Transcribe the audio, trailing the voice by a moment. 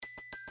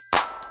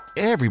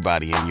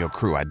Everybody in your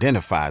crew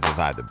identifies as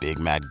either Big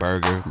Mac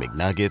Burger,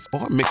 McNuggets,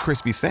 or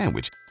McCrispy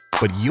Sandwich.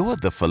 But you're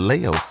the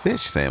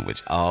Filet-O-Fish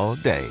Sandwich all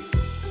day.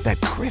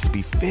 That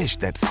crispy fish,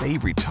 that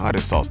savory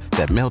tartar sauce,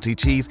 that melty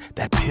cheese,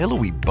 that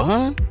pillowy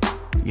bun.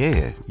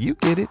 Yeah, you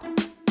get it.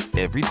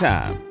 Every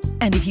time.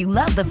 And if you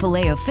love the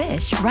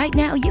Filet-O-Fish, right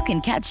now you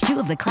can catch two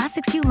of the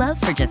classics you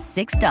love for just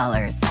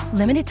 $6.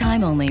 Limited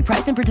time only.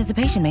 Price and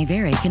participation may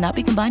vary. Cannot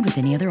be combined with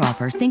any other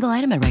offer. Single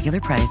item at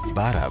regular price.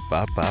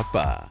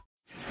 Ba-da-ba-ba-ba.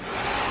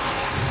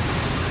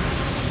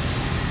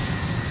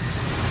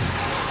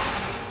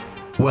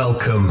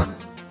 Welcome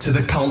to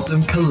the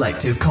Cultum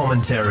Collective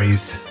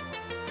Commentaries,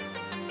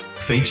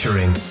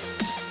 featuring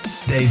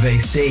Dave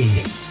AC,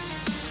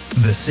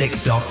 the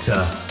Sixth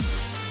Doctor,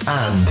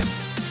 and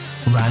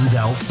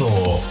Randall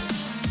Thor.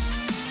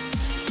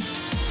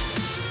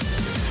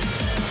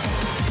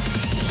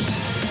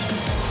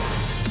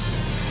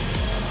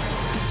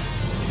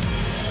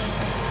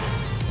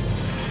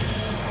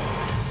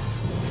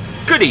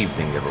 Good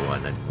evening,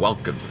 everyone, and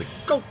welcome to the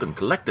Cultum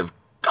Collective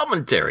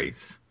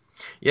Commentaries.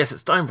 Yes,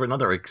 it's time for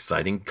another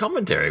exciting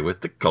commentary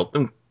with the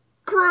Cultum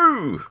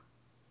crew.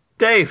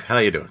 Dave, how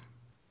you doing?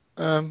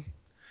 I'm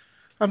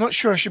not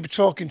sure I should be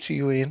talking to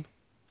you, Ian.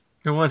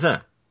 And why's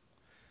that?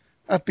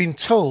 I've been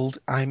told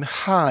I'm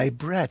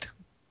high-bred.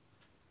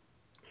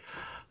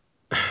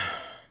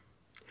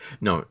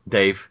 No,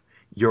 Dave,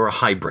 you're a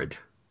hybrid.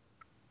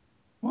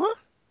 What?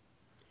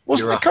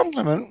 Wasn't a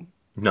compliment?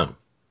 No.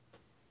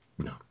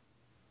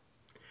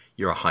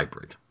 You're a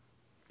hybrid.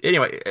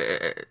 Anyway,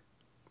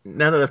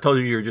 now that I've told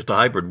you you're just a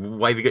hybrid,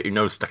 why have you got your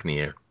nose stuck in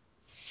the air?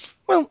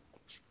 Well,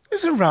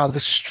 there's a rather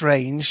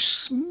strange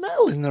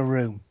smell in the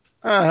room.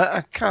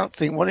 I can't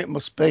think what it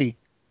must be.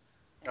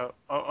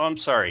 I'm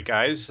sorry,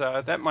 guys.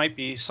 That might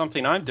be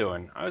something I'm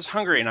doing. I was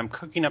hungry and I'm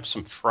cooking up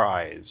some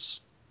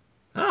fries.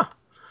 Ah,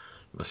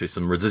 must be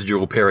some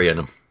residual Perry in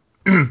them.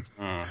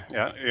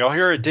 Yeah, you'll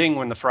hear a ding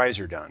when the fries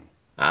are done.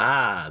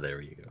 Ah, there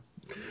you go.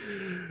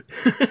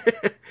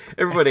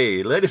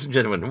 Everybody, ladies and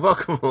gentlemen,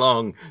 welcome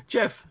along,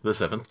 Jeff, the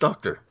Seventh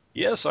Doctor.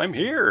 Yes, I'm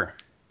here.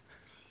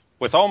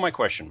 With all my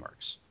question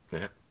marks.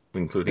 Yeah,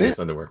 including his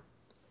underwear.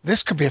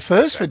 This could be a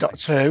first for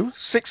Doctor Who.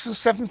 Sixth and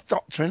Seventh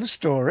Doctor in a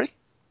story.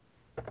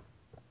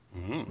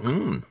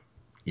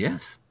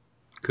 Yes,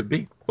 could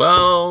be.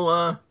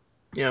 Well,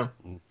 the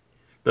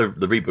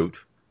reboot.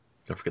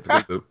 Don't forget the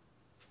reboot.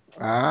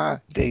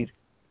 Ah, indeed.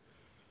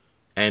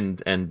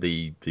 And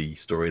the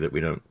story that we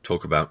don't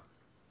talk about.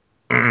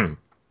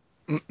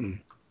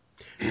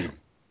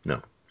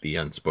 No, the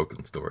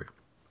unspoken story.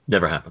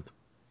 Never happened.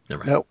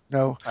 No.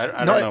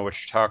 I don't know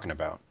what you're talking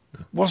about.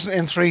 No. Wasn't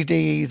in 3D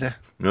either.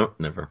 Nope,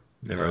 never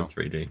in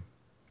 3D.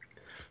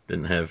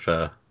 Didn't have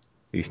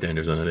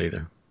EastEnders on it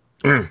either.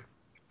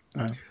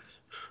 No.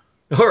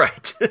 All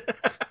right.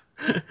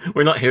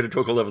 We're not here to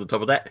talk all over the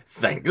top of that.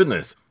 Thank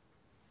goodness.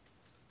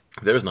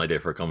 There's an idea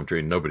for a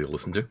commentary nobody will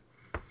listen to.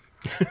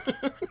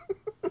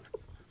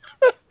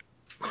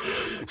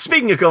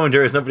 Speaking of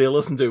commentaries nobody will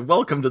listen to,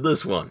 welcome to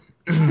this one.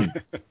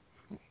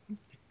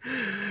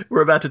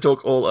 We're about to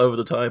talk all over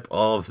the type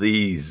of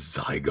the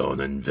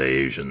Zygon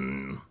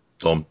Invasion.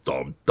 Dum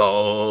dum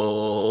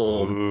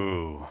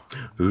dum.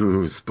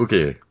 Ooh,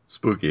 spooky.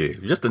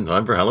 Just in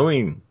time for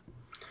Halloween.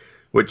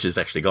 Which is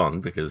actually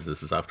gone, because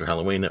this is after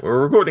Halloween that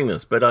we're recording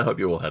this. But I hope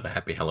you all had a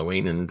happy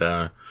Halloween and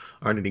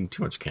aren't eating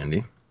too much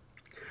candy.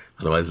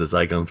 Otherwise the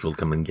Zygons will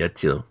come and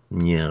get you.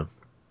 Yeah.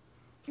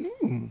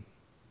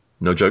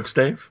 No jokes,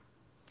 Dave?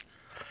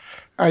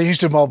 I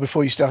used them all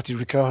before you started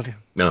recording.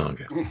 Oh,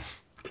 okay.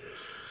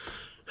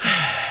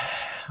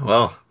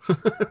 Well,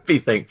 be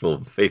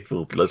thankful,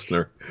 faithful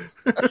listener.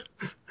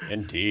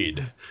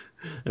 Indeed.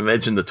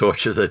 Imagine the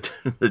torture that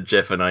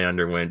Jeff and I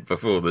underwent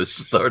before this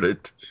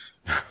started.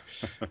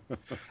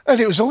 And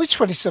it was only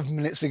 27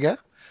 minutes ago.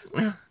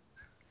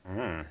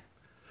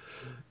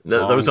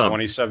 Those aren't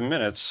 27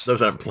 minutes.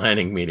 Those aren't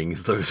planning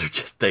meetings. Those are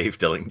just Dave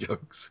telling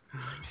jokes.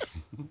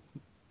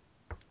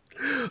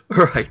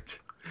 Right.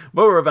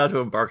 Well, we're about to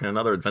embark on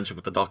another adventure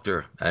with the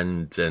Doctor,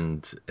 and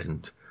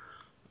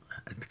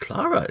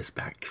Clara is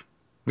back.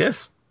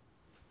 Yes.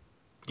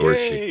 Or is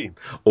she?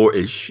 Or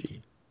is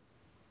she?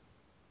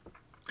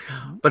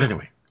 But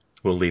anyway,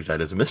 we'll leave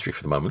that as a mystery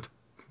for the moment.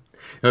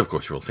 And of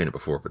course, you've all seen it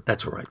before, but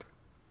that's all right.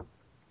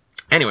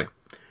 Anyway,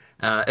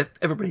 if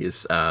everybody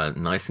is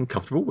nice and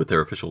comfortable with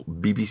their official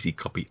BBC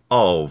copy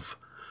of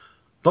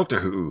Doctor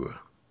Who,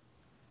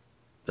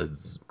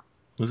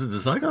 was it the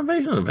Zygon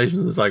Invasion or Invasion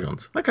of the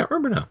Zygons? I can't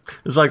remember now.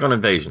 The Zygon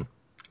Invasion,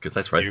 because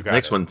that's right. The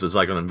next one's the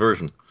Zygon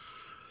Inversion.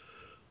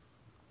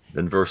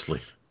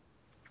 Inversely.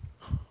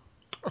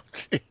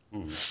 Okay.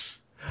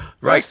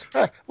 Right.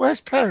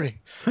 Where's Perry?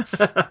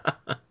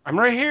 I'm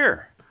right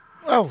here.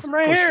 Oh, I'm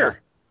right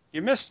here.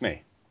 You missed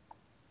me.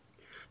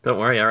 Don't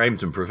worry, our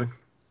aim's improving.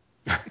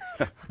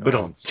 But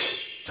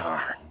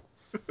darn.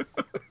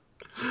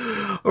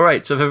 All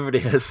right, so if everybody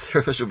has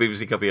their official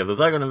BBC copy of the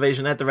Zygon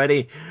Invasion at the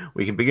ready,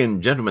 we can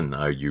begin. Gentlemen,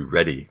 are you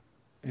ready?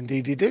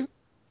 Indeed you do.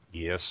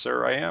 Yes,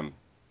 sir, I am.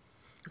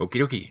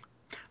 Okie dokie.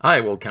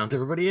 I will count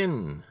everybody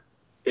in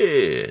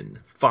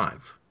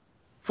 5,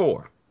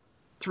 4,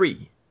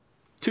 3,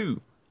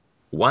 2,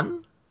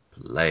 1,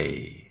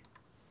 play.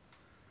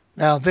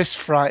 Now, this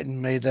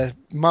frightened me the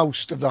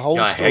most of the whole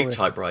I hate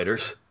story.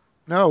 typewriters.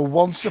 No,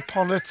 once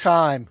upon a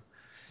time.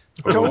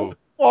 Ooh. Don't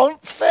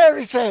want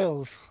fairy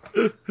tales.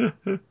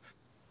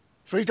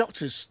 3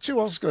 doctors, 2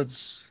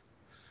 Osgoods.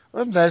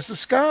 And there's the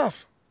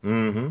scarf.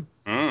 Mm-hmm.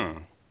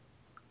 Mm.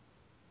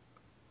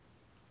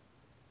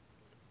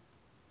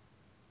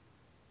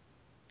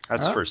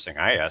 That's the Huh? first thing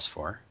I asked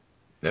for.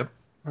 Yep.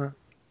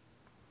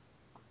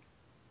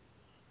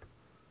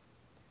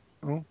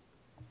 Oh.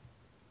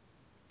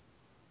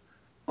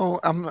 Oh,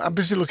 I'm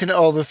busy looking at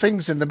all the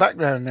things in the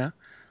background now.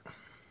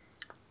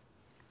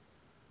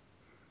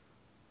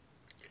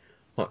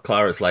 What,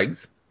 Clara's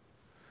legs?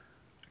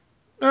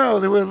 Oh,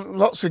 there were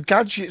lots of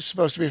gadgets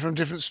supposed to be from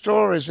different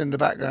stories in the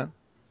background.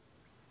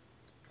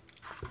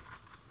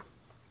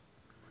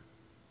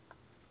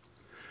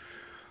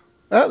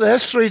 Oh,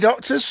 there's 3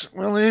 doctors.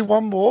 We only need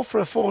 1 more for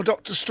a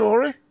 4-doctor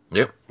story.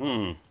 Yep.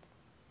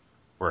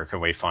 Where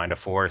can we find a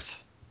 4th?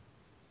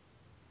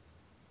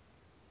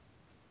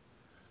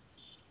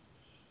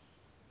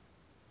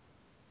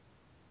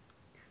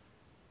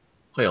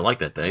 Oh, I like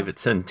that, Dave.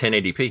 It's in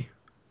 1080p.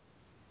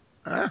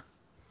 Ah,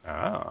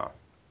 Ah,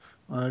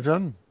 well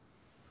done.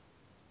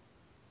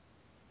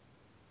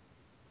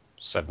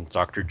 7th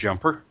Doctor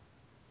jumper.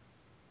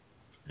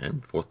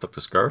 And 4th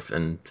Doctor scarf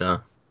and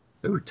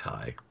bow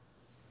tie.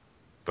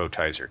 Bow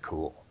ties are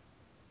cool.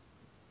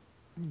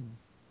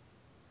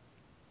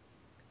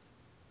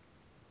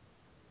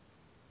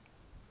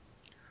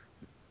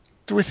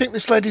 Do we think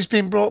this lady's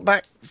been brought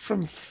back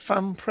from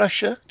fan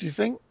pressure? Do you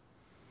think?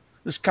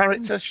 This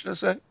character, should I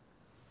say?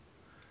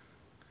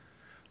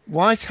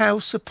 White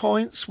House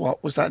appoints.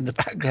 What was that in the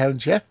background,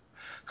 Jeff?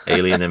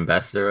 Alien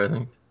ambassador, I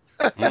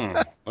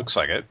think. Looks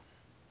like it.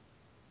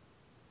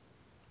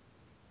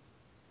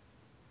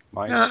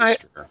 My Now,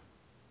 sister.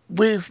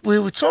 we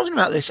were talking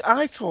about this.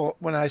 I thought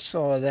when I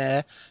saw her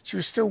there, she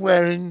was still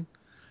wearing.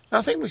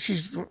 I think that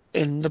she's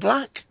in the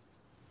black.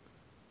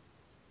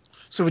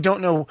 So we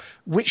don't know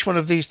which one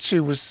of these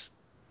 2 was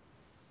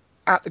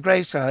at the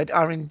graveside,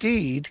 or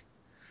indeed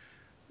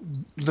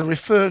the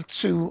referred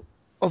to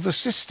other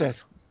sister,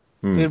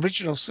 the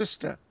original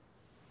sister.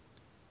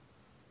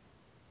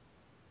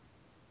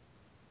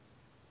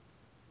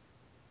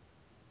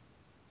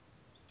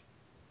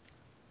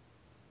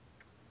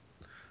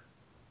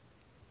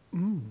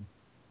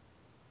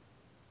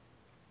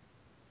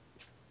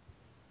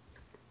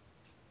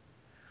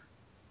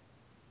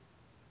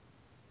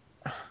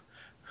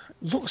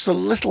 Looks a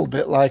little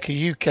bit like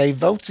a UK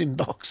voting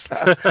box.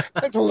 That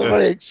doesn't look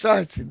very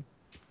exciting.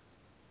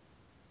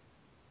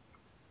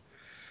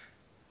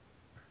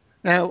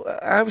 Now,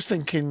 I was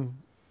thinking,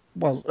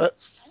 well,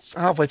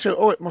 halfway through,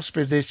 oh, it must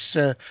be this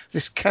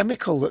this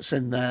chemical that's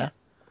in there,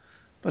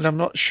 but I'm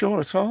not sure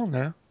at all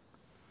now.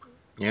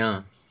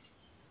 Yeah.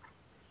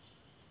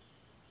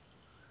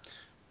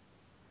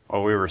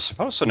 Well, we were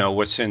supposed to know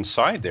what's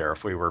inside there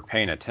if we were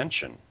paying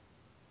attention.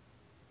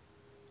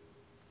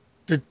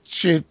 Did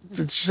she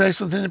say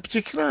something in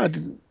particular I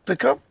didn't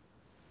pick up?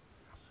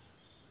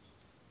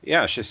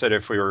 Yeah, she said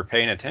if we were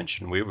paying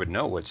attention, we would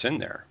know what's in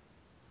there.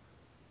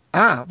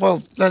 Ah,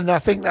 well, then I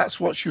think that's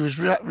what she was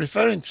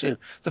referring to,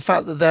 the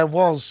fact that there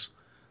was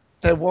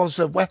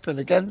a weapon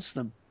against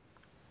them.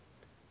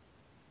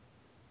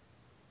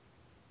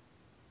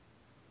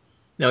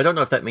 Now, I don't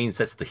know if that means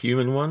that's the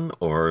human one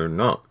or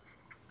not.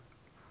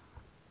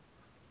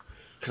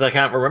 Because I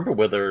can't remember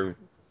whether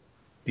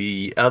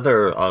the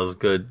other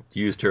Osgood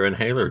used her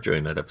inhaler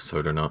during that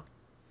episode or not.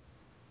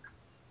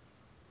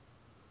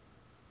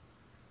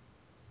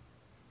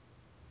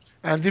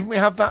 And didn't we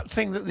have that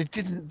thing that they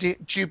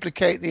didn't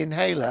duplicate the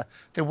inhaler?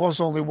 There was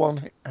only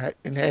one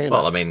inhaler.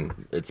 Well, I mean,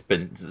 it's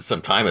been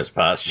some time has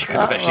passed. You could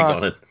have actually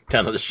Right. gone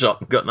down to the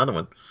shop and got another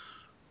one.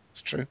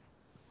 It's true.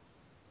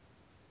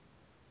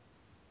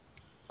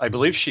 I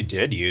believe she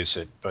did use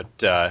it, but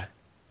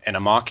in a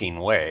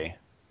mocking way.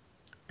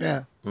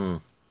 Yeah. Hmm.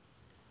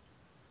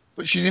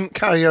 But she didn't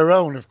carry her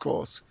own, of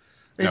course,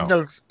 even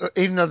No.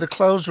 though the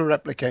clothes were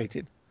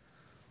replicated.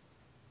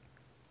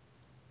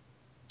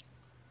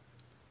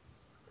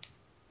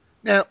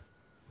 Now,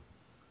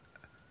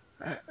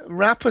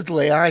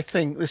 rapidly, I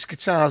think this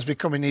guitar is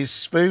becoming his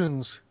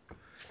spoons,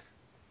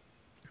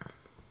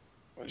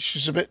 which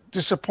is a bit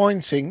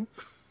disappointing.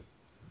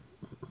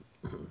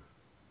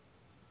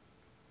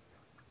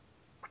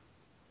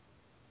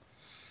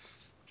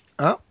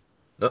 Oh,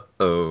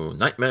 Uh-oh.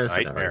 Nightmare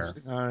scenario. Nightmare.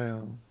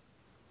 scenario.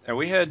 And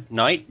we had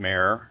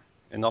Nightmare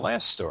in the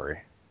last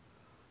story.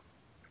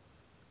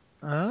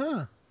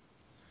 Ah,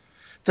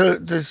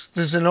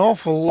 there's an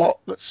awful lot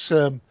that's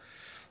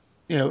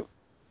you know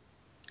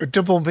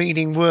double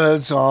meaning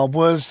words or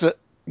words that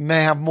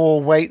may have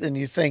more weight than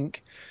you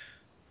think.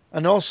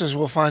 And also, as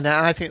we'll find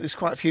out, I think there's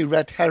quite a few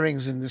red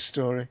herrings in this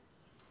story.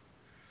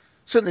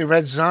 Certainly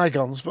red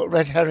Zygons, but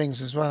red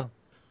herrings as well.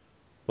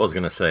 I was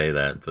going to say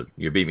that, but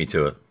you beat me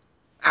to it.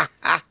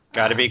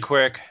 Got to be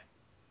quick.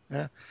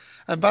 Yeah.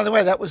 And by the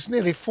way, that was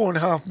nearly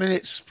 4.5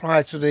 minutes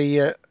prior to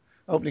the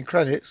opening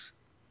credits.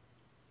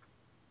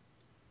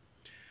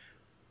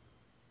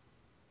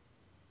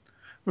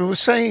 We were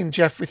saying,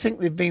 Jeff, we think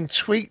they've been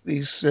tweaked,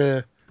 these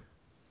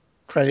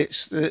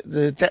credits,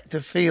 the depth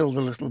of field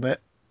a little bit.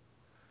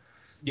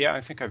 Yeah, I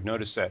think I've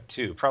noticed that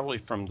too. Probably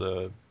from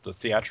the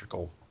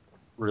theatrical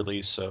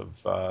release of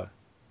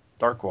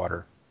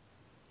Darkwater.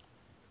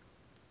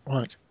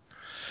 Right.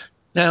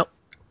 Now,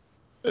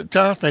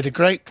 Darth made a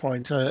great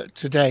point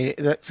today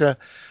that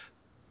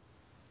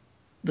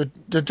the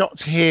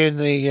doctor here in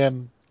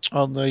the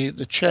on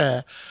the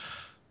chair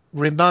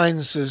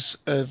reminds us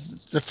of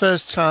the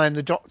first time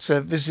the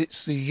doctor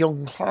visits the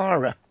young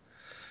Clara.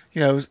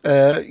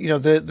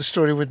 The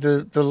story with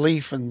the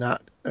leaf and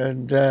that,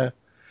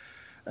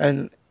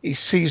 and he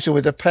sees her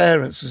with her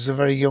parents as a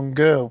very young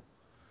girl.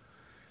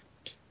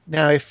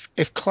 Now,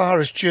 if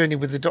Clara's journey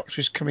with the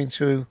Doctor is coming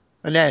to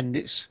an end,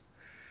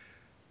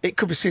 it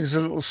could be seen as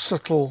a little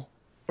subtle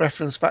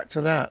reference back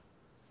to that.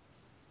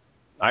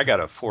 I got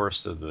a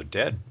Forest of the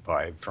Dead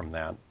vibe from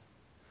that.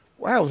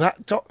 Wow, that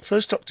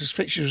first Doctor's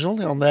picture was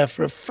only on there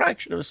for a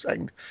fraction of a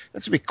second. You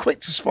have to be quick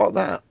to spot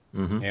that.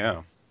 Mm-hmm.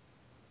 Yeah.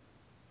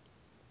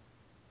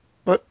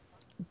 But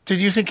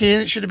did you think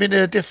it should have been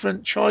a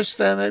different choice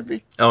there,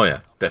 maybe? Oh yeah,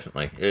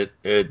 definitely.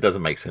 It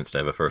doesn't make sense to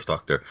have a first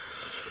Doctor.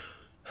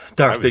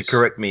 Darth did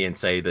correct me and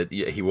say that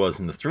he was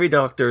in the Three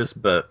Doctors,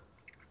 but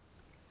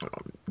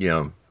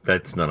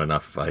that's not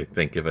enough. I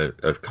think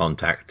of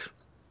contact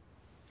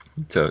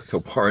to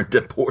warrant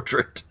a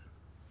portrait.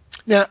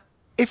 Now,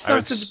 if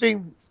that had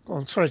been,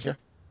 oh, sorry, Jeff.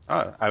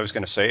 I was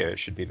going to say it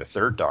should be the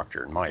third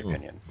Doctor, in my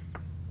opinion.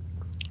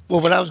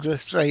 Well, what I was going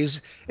to say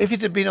is, if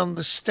it had been on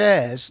the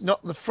stairs,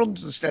 not the front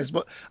of the stairs,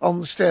 but on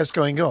the stairs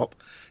going up,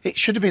 it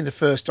should have been the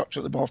first Doctor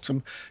at the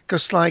bottom,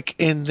 because like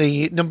in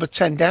the number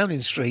 10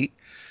 Downing Street,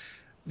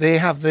 they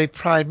have the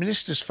Prime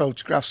Minister's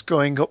photographs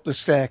going up the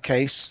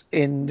staircase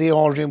in the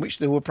order in which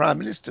they were Prime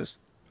Ministers.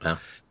 Oh.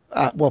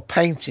 Well,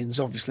 paintings,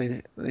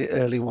 obviously, the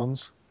early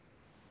ones.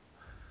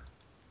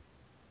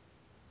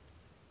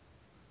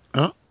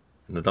 Oh.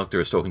 And the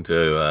Doctor is talking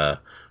to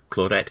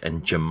Claudette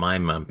and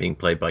Jemima, being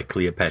played by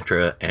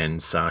Cleopatra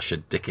and Sasha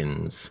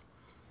Dickens.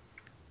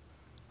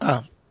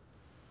 Oh,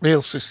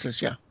 real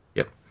sisters, yeah.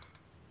 Yep.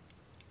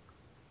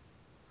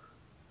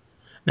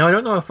 Now, I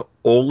don't know if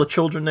all the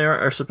children there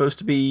are supposed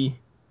to be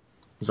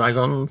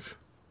Zygons.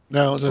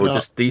 No, they're or not.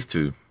 Just these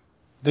two.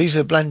 These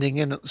are blending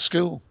in at the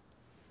school.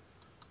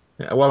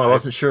 Yeah, well, I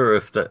wasn't sure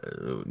if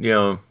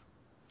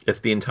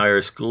if the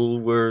entire school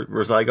were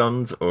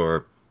Zygons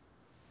or.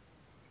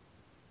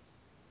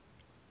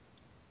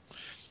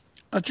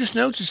 I just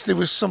noticed there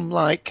was some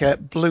like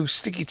blue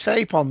sticky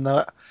tape on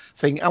that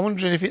thing. I'm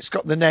wondering if it's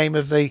got the name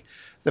of the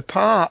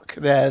park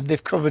there.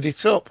 They've covered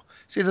it up.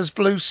 See, there's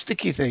blue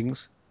sticky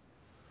things.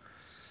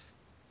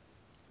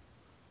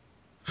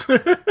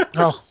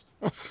 Oh,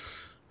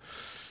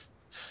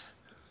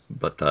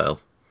 But I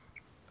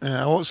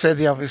won't say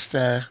the obvious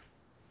there.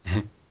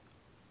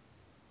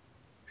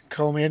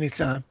 Call me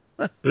anytime.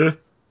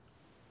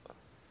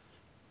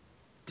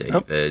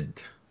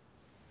 David.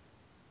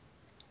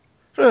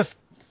 For a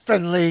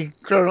friendly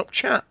grown-up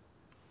chat.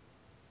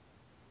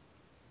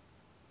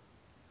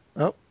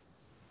 Oh.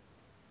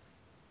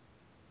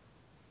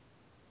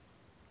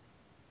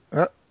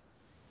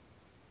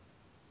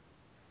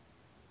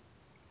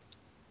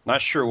 Not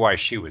sure why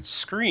she would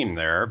scream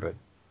there, but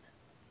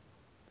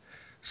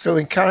Still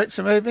in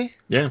character, maybe?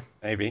 Yeah.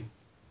 maybe.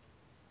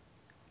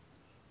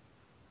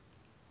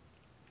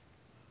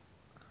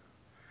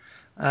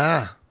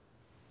 Ah.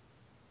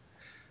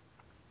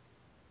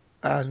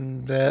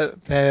 And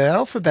the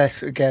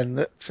alphabet again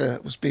that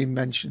was being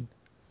mentioned.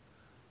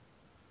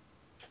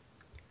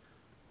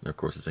 And of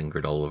course, it's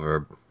Ingrid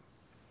Oliver.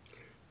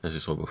 As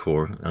you saw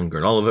before,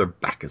 Ingrid Oliver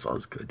back as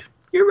Osgood.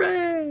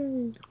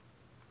 Hooray!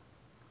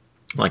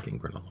 Like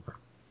Ingrid Oliver.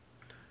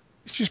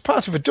 She's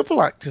part of a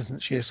double act,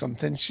 isn't she, or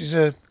something? She's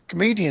a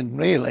comedian,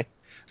 really.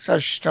 That's how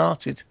she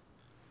started.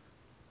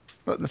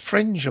 But the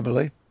Fringe, I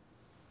believe.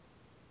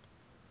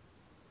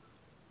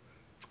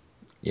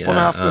 Yeah. One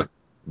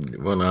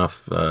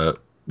half.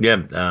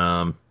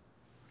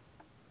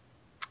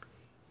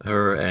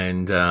 Her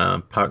and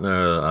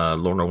partner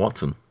Lorna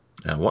Watson.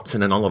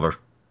 Watson and Oliver.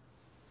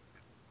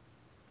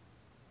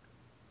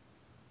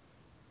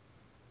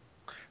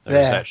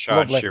 There's that shot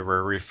lovely. You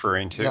were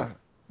referring to. Yeah.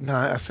 No,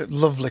 I think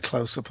lovely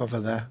close-up of her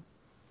there.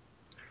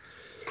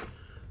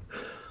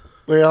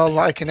 We all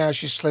liking how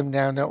she's slimmed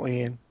down, don't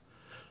we, Ian?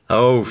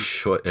 Oh,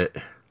 shut it.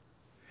 Of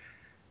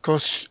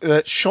course,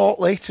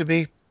 shortly to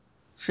be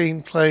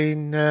seen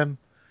playing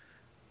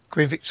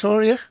Queen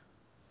Victoria.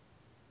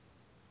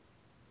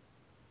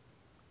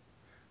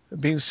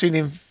 Been seen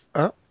in...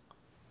 Oh.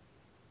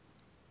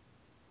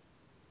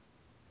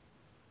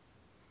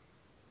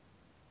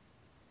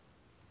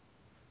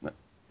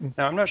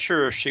 Now, I'm not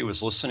sure if she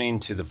was listening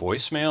to the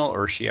voicemail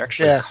or she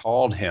actually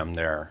called him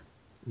there.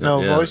 No,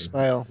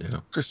 voicemail.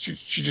 Because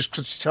she just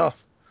cuts it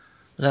off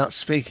without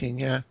speaking,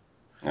 yeah.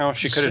 No,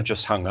 she could have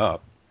just hung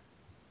up.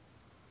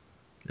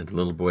 And the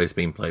little boy is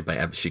being played by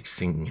Abhishek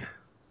Singh.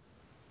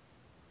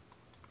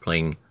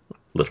 Playing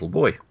Little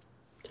Boy.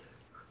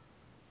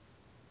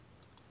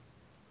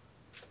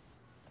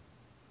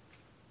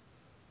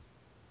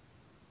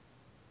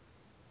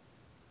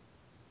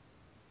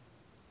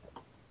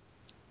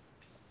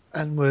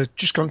 And we're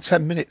just gone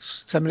 10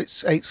 minutes. 10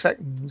 minutes, 8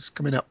 seconds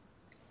coming up.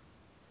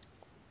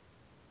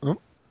 Oh.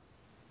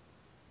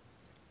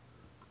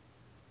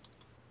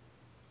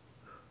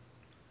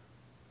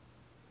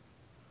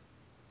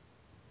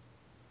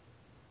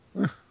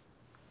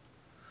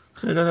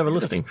 I don't have a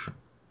listing.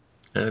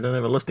 I don't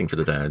have a listing for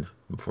the dad,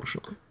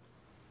 unfortunately.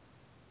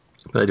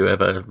 But I do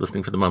have a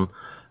listing for the mum.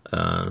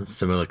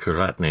 Simila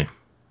Kuratne,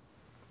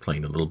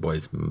 playing the little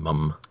boy's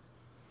mum.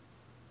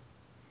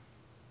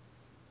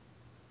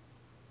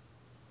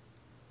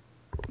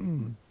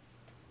 Mm.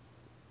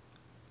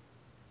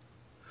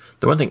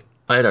 The one thing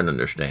I don't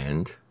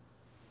understand.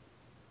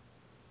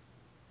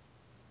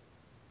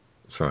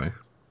 Sorry.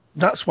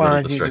 That's A why little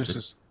I did distracted.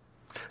 this.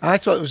 I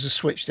thought it was a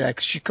switch there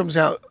because she comes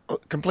out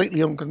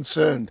completely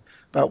unconcerned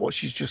about what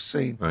she's just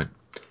seen. Right.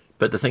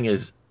 But the thing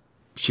is,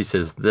 she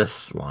says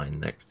this line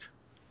next.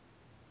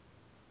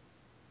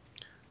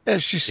 Yeah,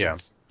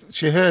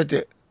 she heard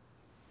it.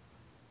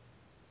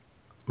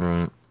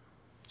 Right.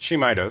 She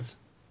might have.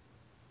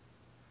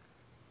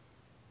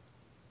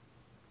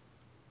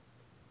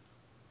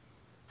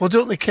 Well,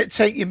 don't they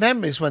take your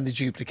memories when they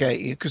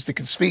duplicate you because they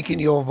can speak in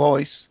your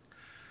voice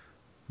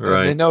and they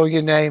Right. know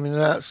your name and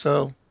that,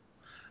 so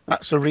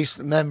that's a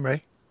recent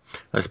memory.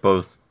 I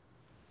suppose.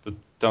 But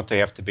don't they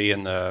have to be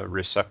in the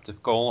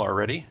receptacle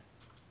already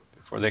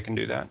before they can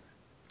do that?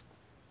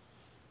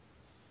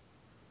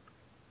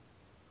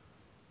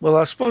 Well,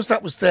 I suppose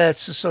that was there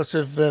to sort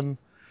of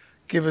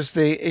give us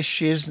the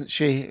issue, isn't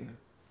she?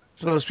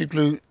 For those people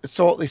who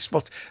thought they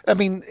spot, I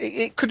mean,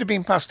 it could have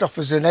been passed off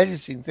as an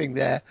editing thing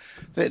there.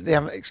 They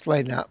haven't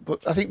explained that,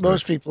 but I think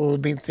most Right. people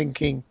have been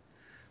thinking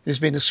there's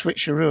been a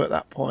switcheroo at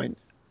that point,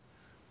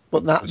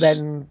 but that This,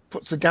 then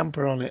puts a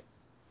damper on it.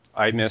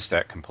 I missed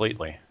that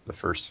completely, the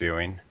first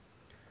viewing.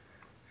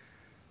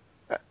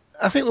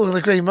 I think we'll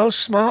agree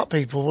most smart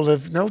people will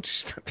have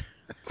noticed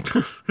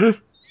that.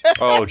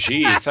 Oh,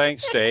 gee,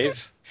 thanks,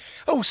 Dave.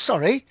 Oh,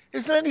 sorry,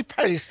 is there any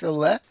Perry still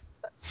there?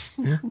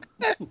 Yeah.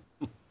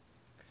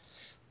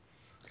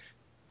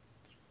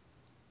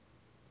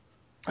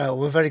 Oh,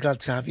 we're very glad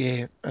to have you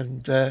here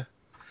and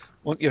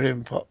want your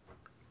input.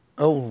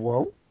 Oh,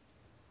 well,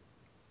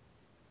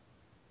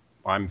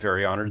 I'm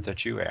very honored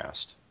that you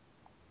asked.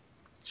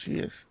 she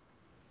is.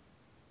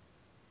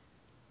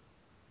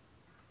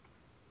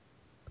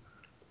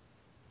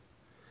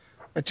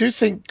 I do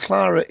think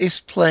Clara is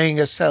playing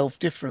herself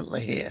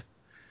differently here.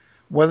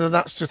 Whether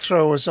that's to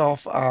throw us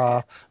off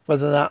or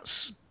whether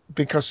that's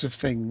because of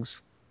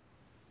things.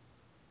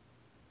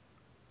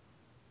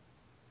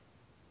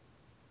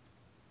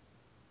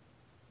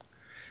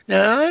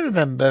 Now, I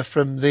remember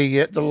from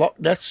the Loch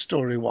Ness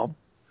story one,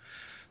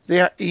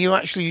 you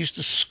actually used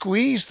to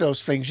squeeze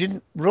those things. You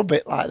didn't rub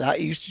it like that.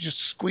 You used to just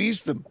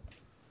squeeze them.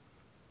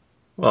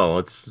 Well,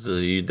 it's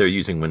they're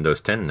using Windows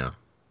 10 now.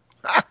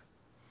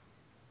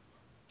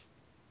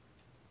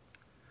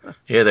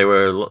 Yeah, they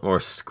were a lot more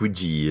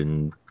squidgy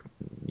and,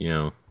 you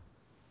know,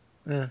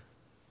 Yeah.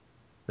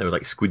 they were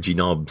like squidgy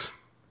knobs.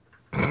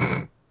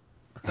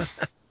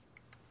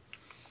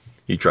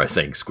 You try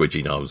saying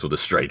squidgy knobs with a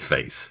straight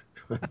face.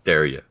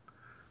 Dare you?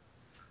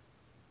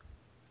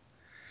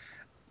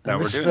 Now, And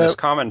we're this doing this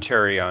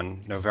commentary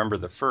on November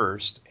the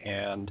 1st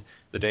and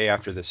the day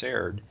after this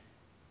aired,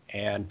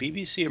 and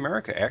BBC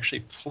America actually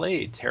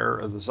played Terror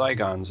of the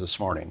Zygons this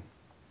morning.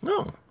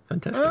 Oh,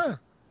 fantastic.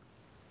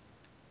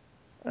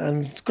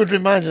 and good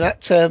reminder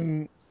that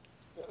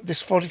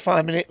this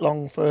 45-minute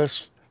long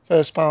first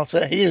part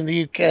here in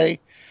the UK,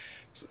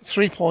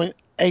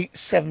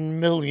 3.87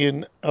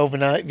 million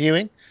overnight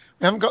viewing.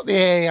 We haven't got the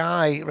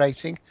AI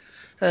rating.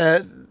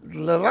 The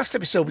last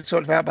episode we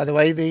talked about, by the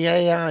way, the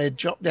AI had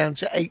dropped down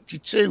to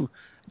 82,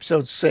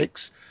 episode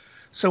 6.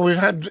 So we've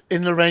had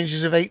in the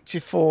ranges of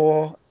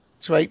 84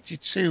 to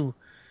 82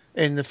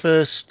 in the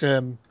first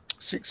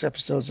 6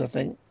 episodes, I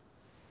think.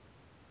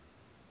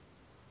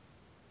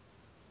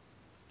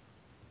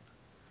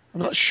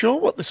 I'm not sure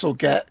what this will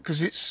get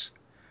because it's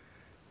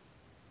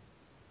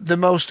the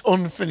most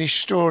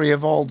unfinished story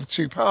of all the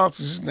two parts,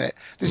 isn't it?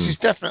 This is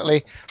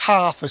definitely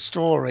half a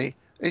story.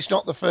 It's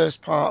not the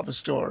first part of a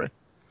story.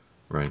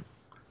 Right.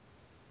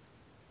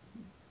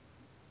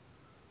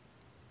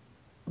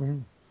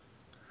 Mm.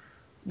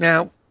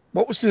 Now,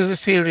 what was the other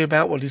theory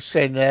about what he's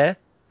saying there?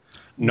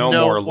 No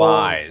No more more.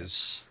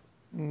 lies.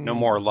 No Mm.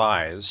 more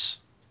lies.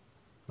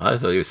 I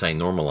thought you were saying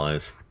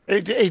normalize.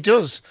 It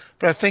does,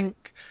 but I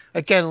think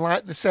again,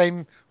 like the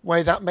same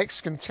way that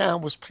Mexican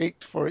town was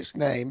picked for its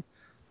name.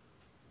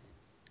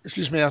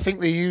 Excuse me, I think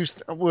they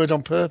used a word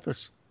on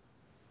purpose.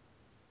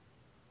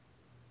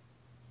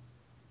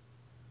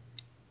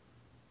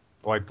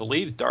 Well, I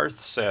believe Darth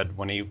said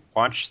when he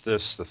watched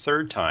this the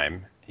third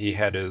time, he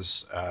had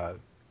his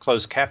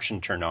closed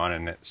caption turned on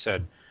and it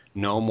said,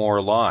 no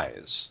more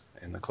lies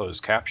in the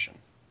closed caption.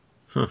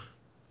 Huh.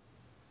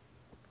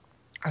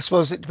 I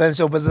suppose it depends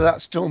on whether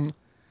that's done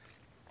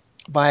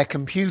by a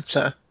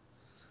computer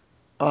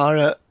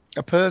or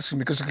a person,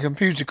 because a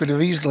computer could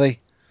have easily,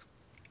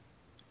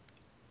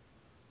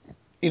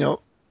 you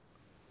know,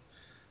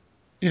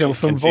 From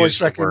confuse voice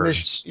the recognition.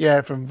 words.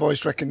 Yeah, from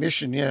voice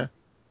recognition. Yeah,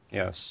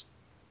 Yes.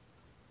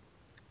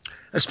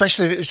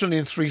 especially if it was done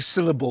in 3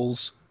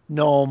 syllables.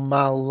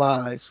 Normal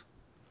lies.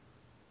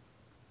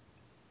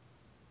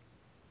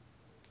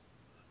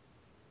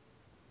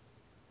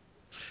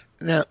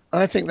 Now,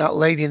 I think that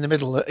lady in the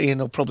middle that Ian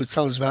will probably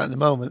tell us about in a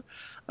moment.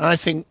 I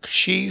think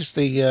she's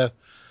the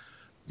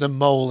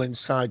mole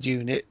inside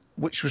unit,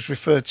 which was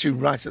referred to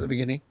right at the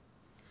beginning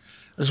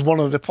as one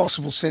of the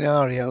possible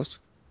scenarios.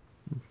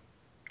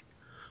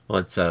 Well,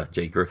 it's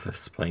Jay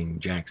Griffiths playing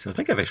Jax. I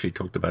think I've actually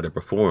talked about it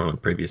before on a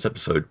previous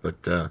episode,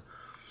 but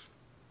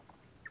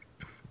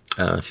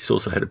she's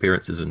also had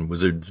appearances in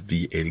Wizards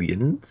v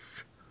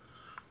Aliens,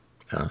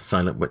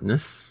 Silent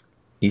Witness,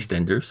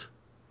 EastEnders,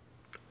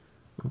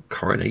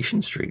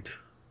 Coronation Street.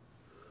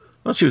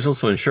 Well, she was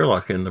also in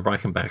Sherlock in the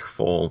Reichenbach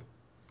Fall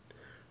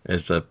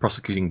as a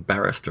prosecuting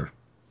barrister.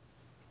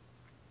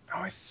 Oh,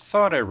 I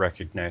thought I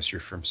recognized her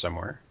from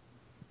somewhere.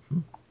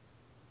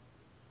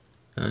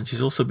 And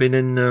she's also been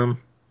in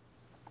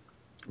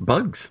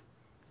Bugs,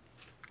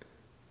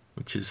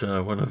 which is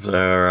one of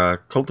our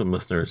Colton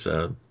listeners'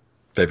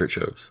 favorite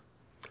shows.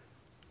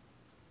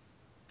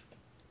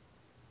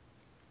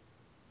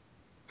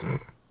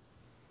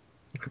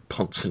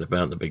 Pouncing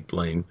about in the big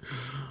plane.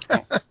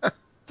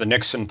 The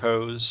Nixon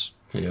pose.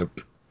 Yep.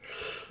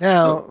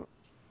 Now,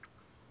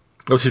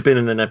 Oh, she's been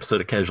in an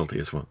episode of Casualty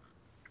as well.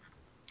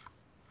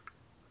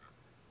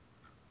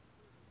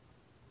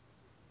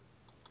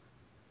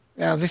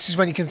 now this is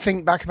when you can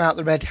think back about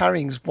the red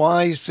herrings.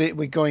 Why is it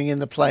we're going in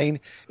the plane?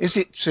 Is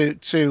it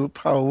to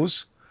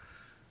pose,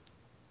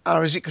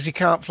 or is it because he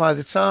can't fly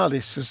the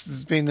TARDIS?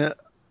 There's been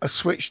a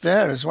switch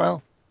there as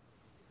well.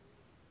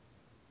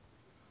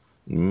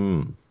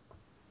 Mm.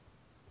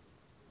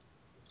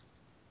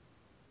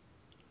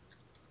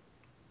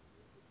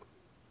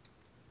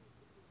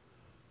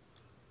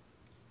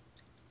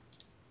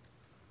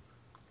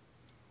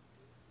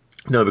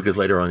 No, because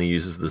later on he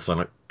uses the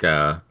sonic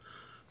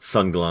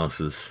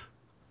sunglasses.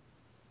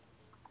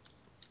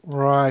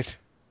 Right.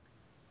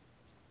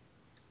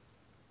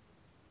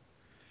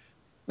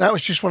 That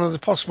was just one of the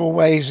possible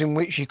ways in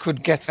which you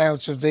could get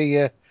out of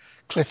the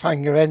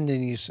cliffhanger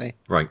ending, you see.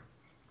 Right.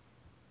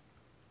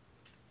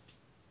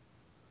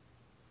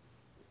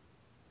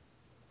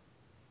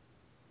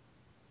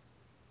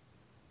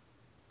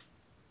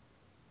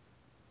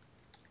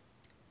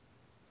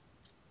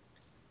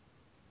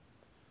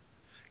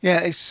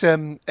 Yeah,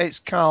 it's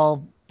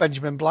Carl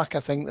Benjamin Black,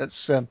 I think,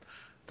 that's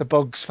the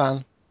Bugs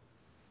fan.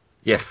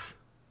 Yes.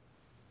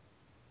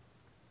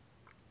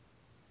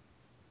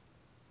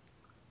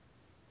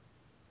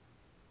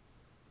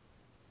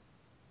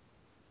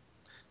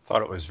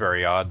 Thought it was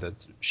very odd that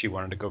she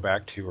wanted to go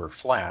back to her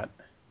flat.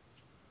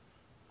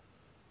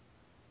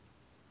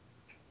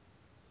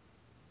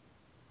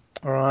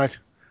 All right.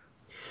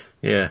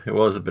 Yeah, it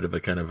was a bit of a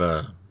kind of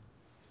a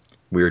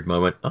weird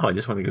moment. Oh, I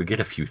just want to go get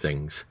a few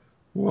things.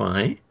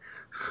 Why?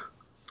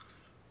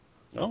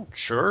 Oh,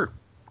 sure.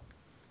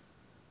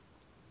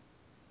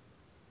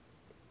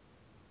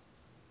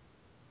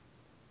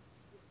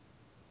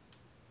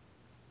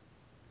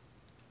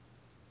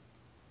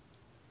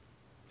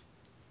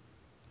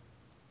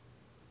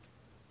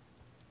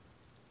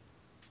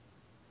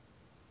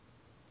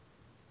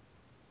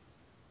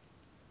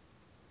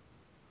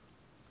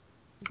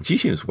 She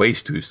seems way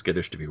too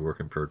skittish to be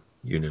working for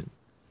Union.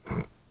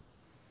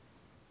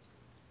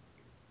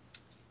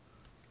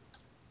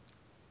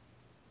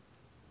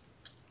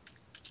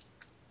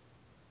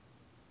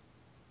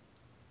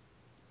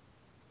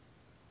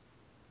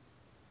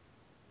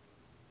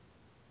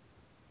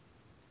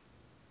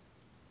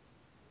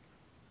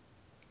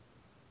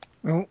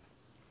 Oh,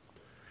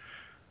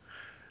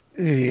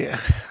 yeah.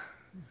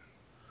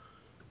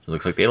 It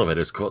looks like the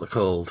elevator's caught the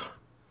cold.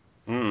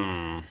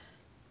 Hmm.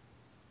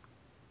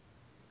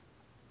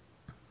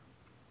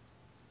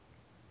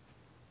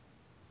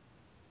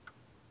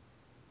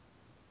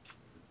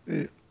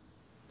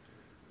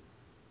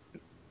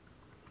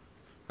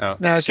 Now,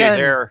 Now see again,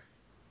 there,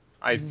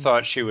 I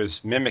thought she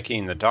was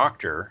mimicking the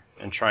Doctor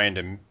and trying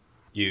to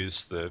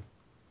use the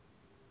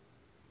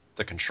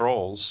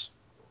controls.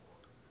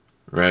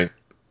 Right.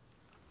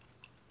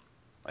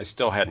 I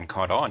still hadn't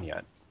caught on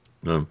yet.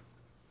 No.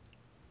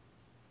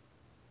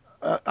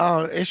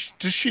 does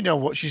she know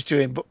what she's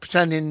doing, but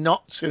pretending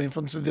not to in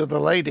front of the other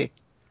lady?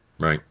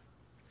 Right.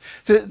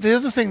 The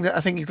other thing that I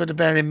think you've got to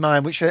bear in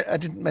mind, which I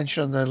didn't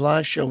mention on the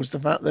live show, was the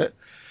fact that,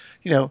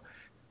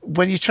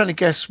 when you're trying to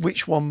guess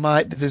which one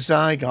might be the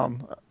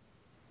Zygon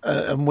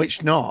and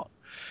which not,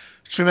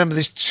 to remember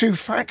there's 2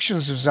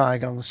 factions of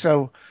Zygons,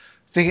 so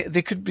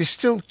there could be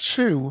still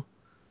 2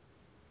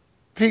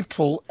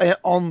 people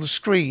on the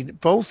screen,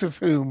 both of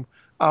whom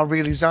are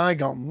really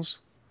Zygons,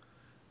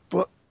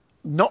 but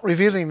not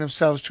revealing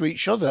themselves to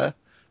each other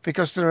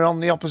because they're on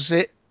the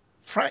opposite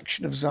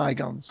fraction of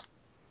Zygons.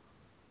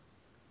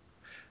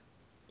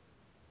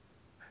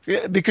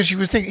 Yeah, because you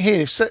would think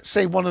here, if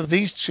say one of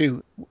these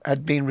 2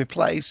 had been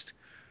replaced,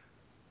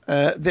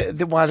 why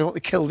don't they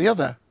kill the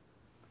other?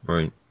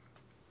 Right.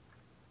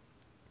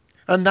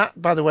 And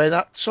that, by the way,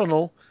 that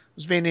tunnel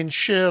has been in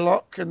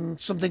Sherlock and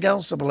something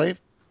else, I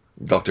believe.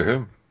 Doctor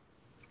Who.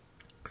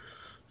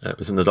 It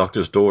was in The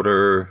Doctor's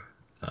Daughter.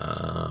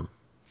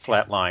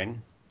 Flatline.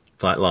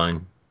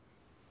 Flatline.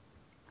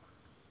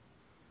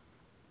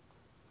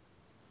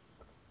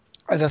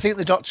 And I think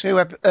the Doctor Who,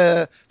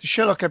 the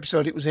Sherlock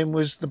episode it was in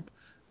was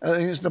I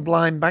think it was the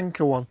blind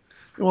banker one,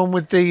 the one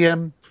with the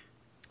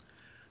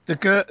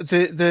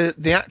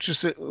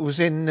actress that was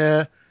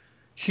in.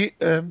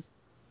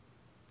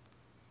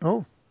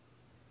 Oh,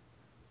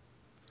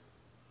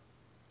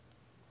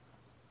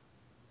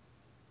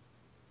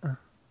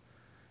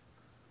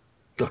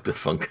 Dr.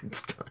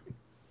 Funkenstein.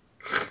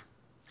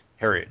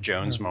 Harriet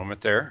Jones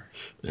moment there.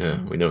 Yeah,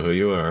 we know who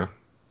you are.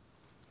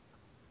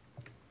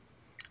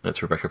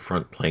 That's Rebecca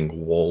Front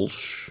playing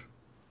Walsh.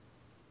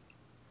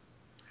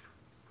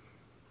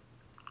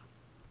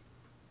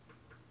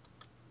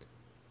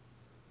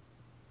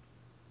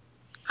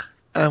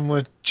 and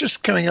we're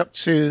just coming up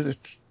to the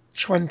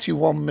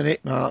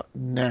 21-minute mark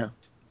now.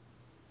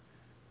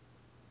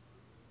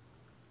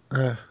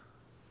 And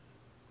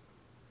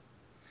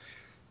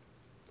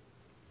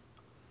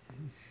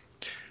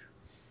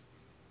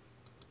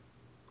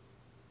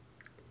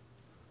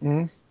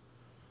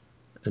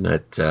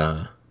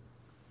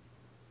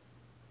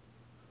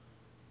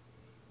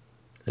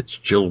that's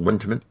Jill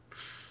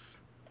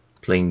Wintermans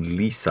playing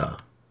Lisa.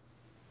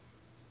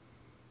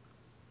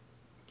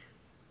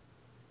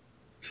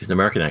 She's an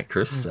American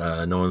actress,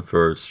 known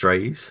for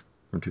Strays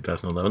from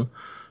 2011,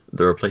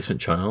 The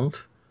Replacement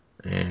Child,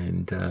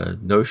 and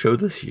No Show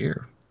this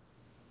year.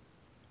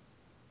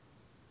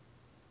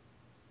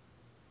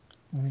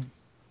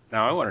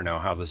 Now I want to know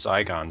how the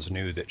Zygons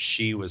knew that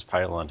she was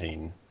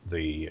piloting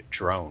the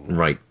drone.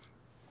 Right.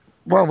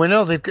 Well, we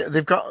know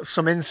they've got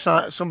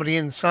somebody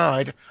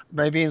inside,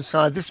 maybe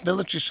inside this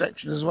military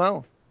section as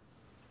well.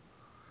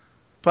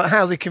 But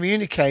how they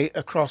communicate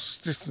across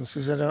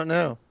distances, I don't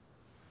know.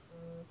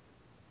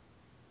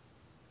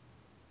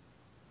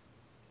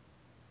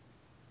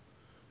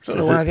 I don't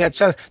know why they had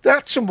to.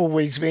 That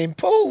tumbleweed's being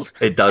pulled.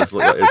 It does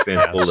look like it's being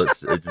pulled.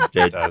 It's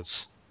dead. It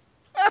does.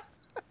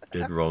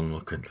 Dead wrong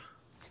looking.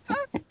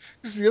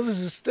 Because the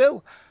others are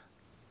still.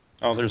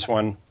 Oh, there's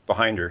one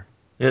behind her.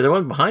 Yeah, the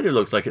one behind her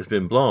looks like it's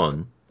been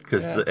blown.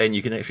 Yeah. And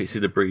you can actually see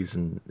the breeze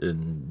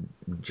in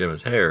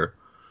Gemma's hair.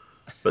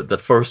 But the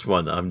first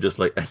one, I'm just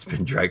like, it's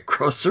been dragged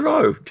across the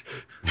road.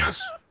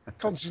 Just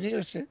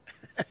continuity.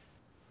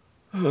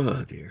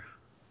 Oh, dear.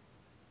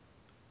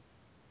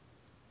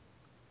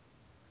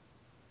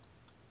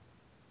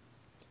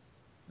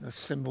 The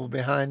symbol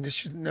behind us,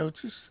 should have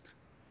noticed.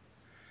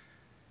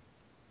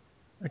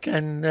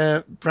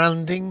 Again,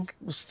 branding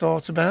was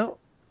thought about.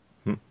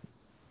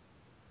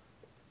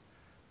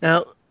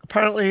 Now,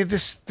 apparently,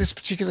 this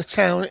particular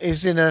town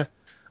is in a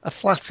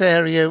flat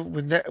area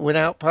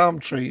without palm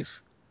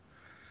trees.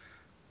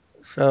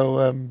 So,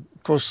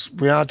 of course,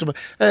 we are.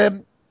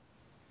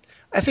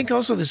 I think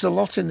also there's a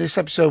lot in this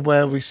episode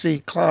where we see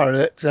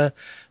Clara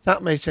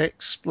that may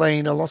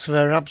explain a lot of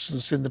her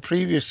absence in the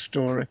previous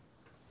story.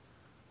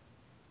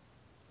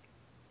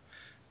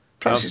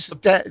 Perhaps it's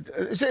dead.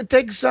 Is it a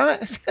dead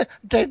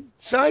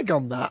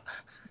Zygon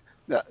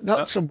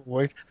not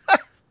tumbleweed?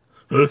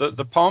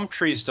 The palm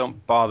trees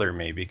don't bother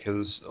me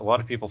because a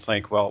lot of people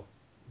think, well,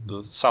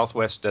 the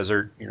Southwest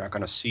desert, you're not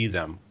going to see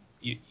them.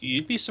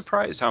 You'd be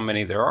surprised how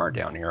many there are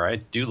down here. I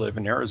do live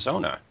in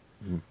Arizona,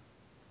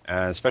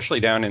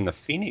 especially down in the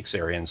Phoenix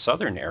area in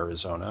southern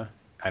Arizona.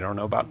 I don't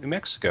know about New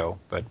Mexico,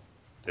 but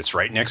it's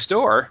right next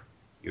door.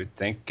 You would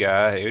think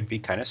it would be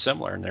kind of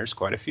similar, and there's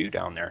quite a few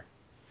down there.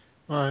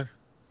 Right.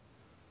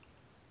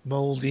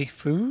 Moldy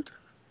food.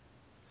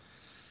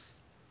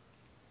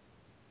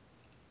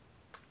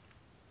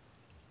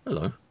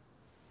 Hello.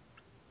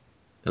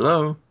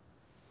 Hello.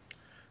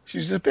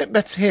 She's a bit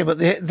better here, but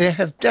they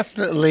have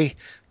definitely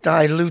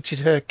diluted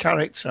her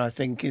character, I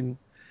think, in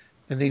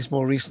these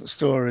more recent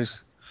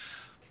stories.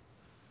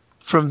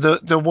 From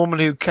the woman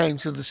who came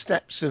to the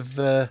steps of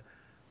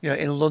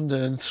in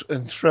London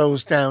and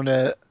throws down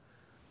a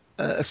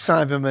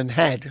Cyberman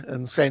head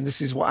and saying,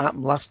 "This is what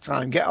happened last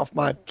time. Get off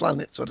my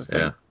planet," sort of thing.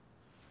 Yeah.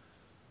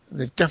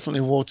 They've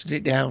definitely watered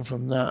it down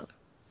from that.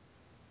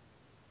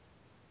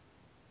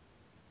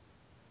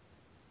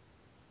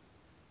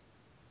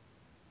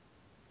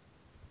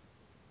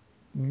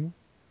 Mm.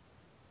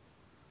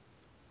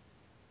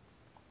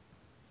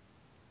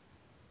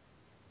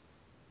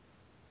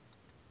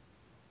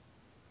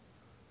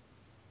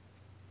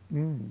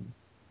 Mm.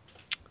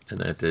 And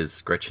that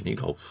is Gretchen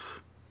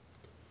Edolf,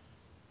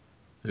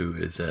 who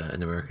is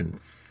an American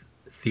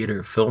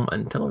theater, film,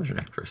 and television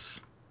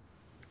actress.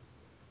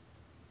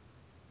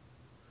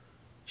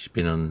 She's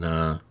been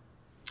on,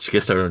 she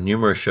guest starred on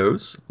numerous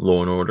shows.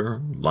 Law and Order,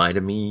 Lie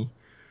to Me.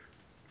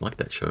 I like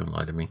that show,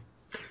 Lie to Me.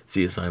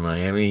 CSI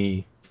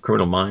Miami,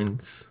 Criminal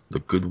Minds, The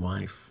Good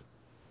Wife.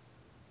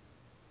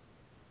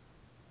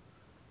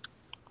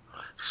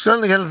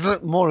 Certainly got a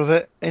little more of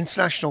an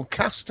international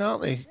cast,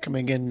 aren't they,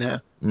 coming in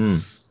now?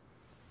 Mm.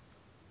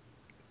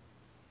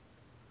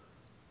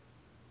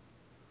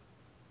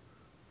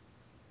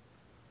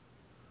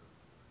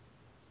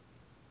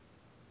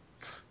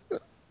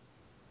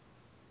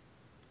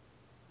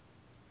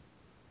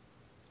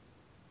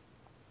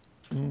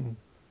 Mm.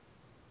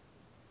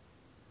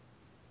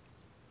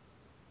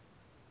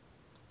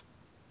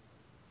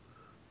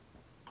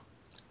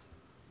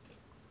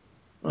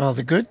 Are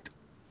they good?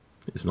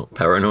 It's not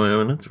paranoia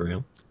when it's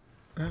real.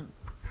 Oh.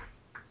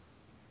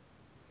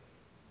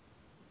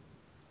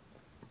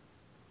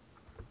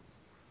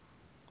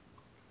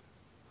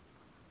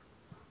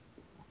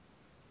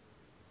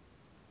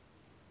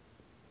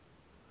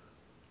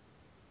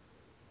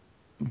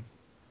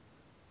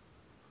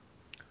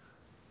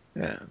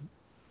 Yeah.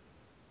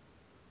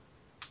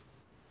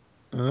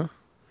 Oh.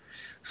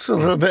 It's a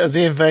little bit of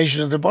the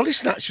invasion of the body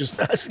snatchers,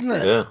 that, isn't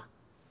it? Yeah.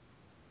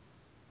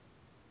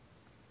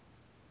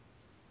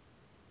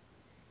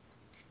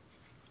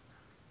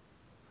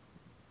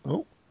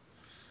 Oh,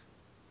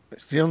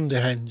 it's the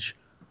underhenge.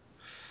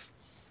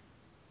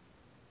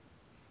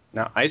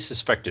 Now, I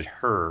suspected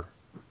her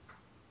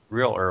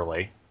real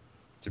early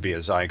to be a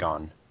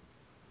Zygon.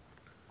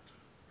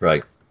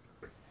 Right.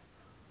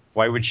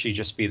 Why would she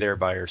just be there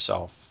by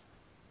herself?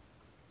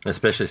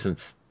 Especially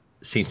since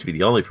seems to be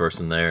the only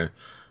person there,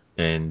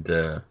 and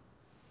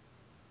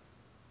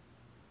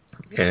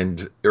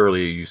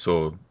earlier you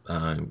saw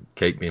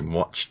Kate being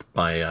watched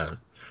by a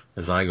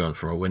Zygon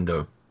from a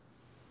window.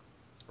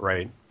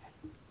 Right.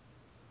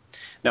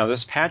 Now,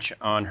 this patch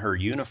on her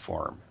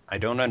uniform, I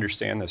don't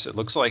understand this. It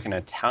looks like an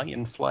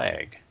Italian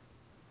flag.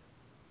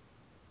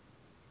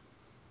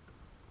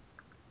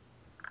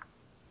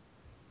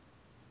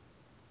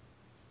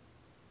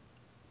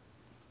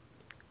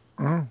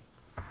 Oh.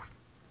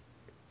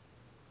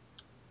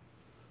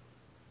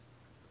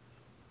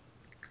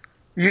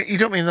 You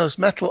don't mean those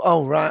metal?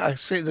 Oh, right. I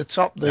see at the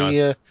top, Now,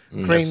 the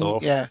green. missile,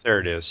 Yeah, there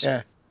it is.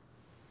 yeah.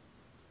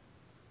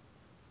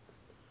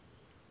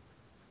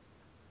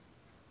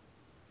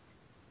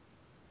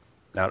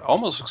 Now, it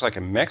almost looks like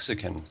a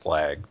Mexican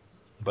flag,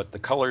 but the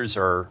colors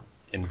are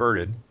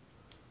inverted,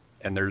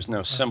 and there's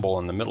no symbol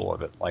in the middle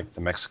of it like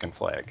the Mexican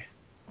flag.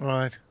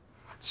 Right.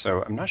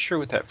 So I'm not sure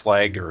what that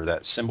flag or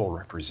that symbol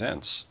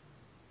represents.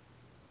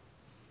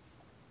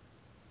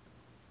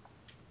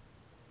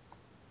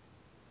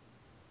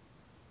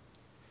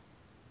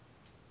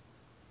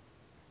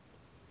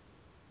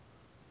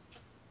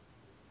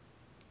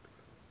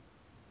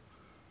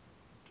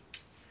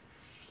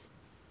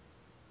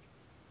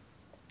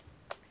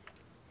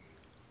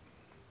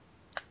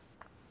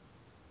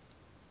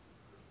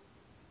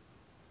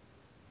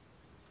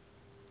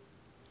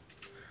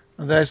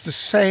 And there's the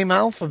same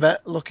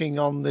alphabet looking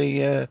on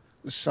the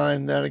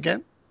sign there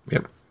again.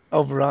 Yep.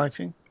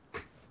 Overwriting.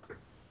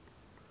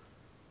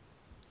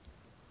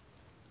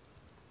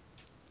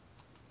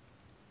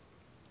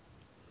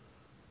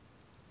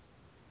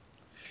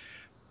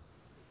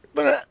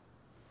 But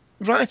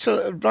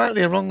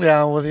rightly or wrongly,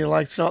 Al, whether you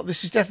like it or not,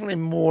 this is definitely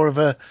more of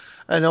an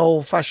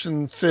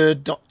old-fashioned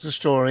Third Doctor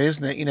story,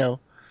 isn't it? You know,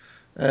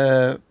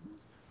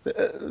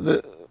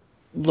 the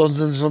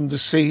London's under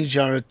siege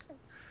or an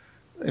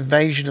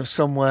invasion of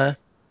somewhere.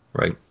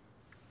 Right.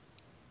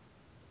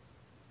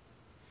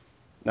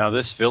 Now,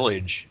 this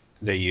village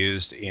they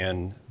used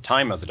in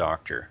Time of the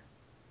Doctor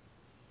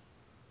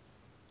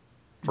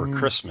for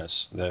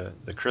Christmas, the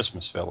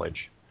Christmas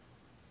village.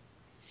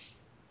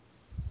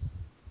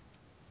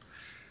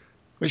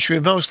 Which we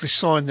mostly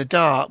saw in the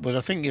dark, but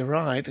I think you're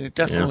right. It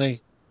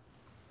definitely.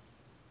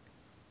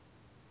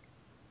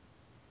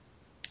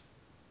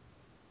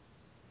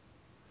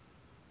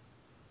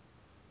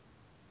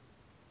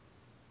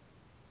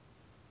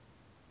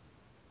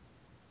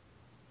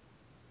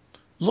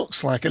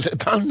 Looks like an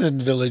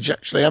abandoned village,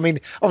 actually. I mean,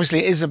 obviously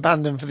it is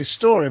abandoned for this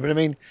story, but I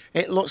mean,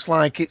 it looks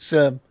like it's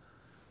not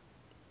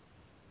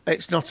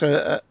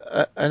an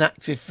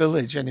active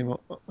village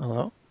anymore.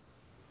 Hello,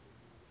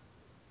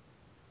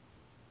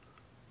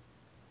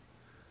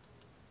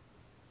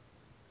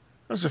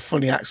 that was a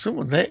funny accent,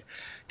 wasn't it?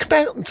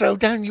 Come out and throw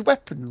down your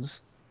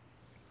weapons.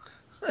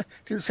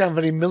 Didn't sound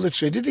very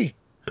military, did he?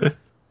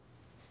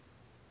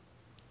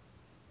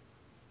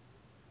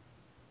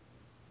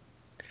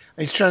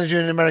 He's trying to do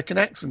an American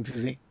accent,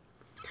 is he?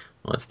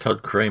 Well, that's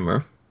Todd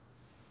Kramer.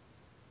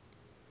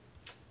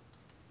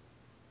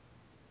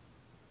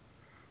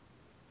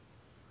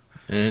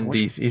 And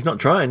he's not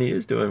trying, he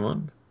is doing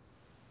one.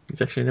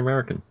 He's actually an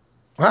American.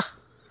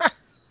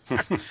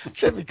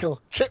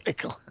 Typical,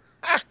 typical.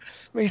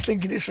 Me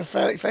thinking it's a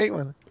fake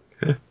one.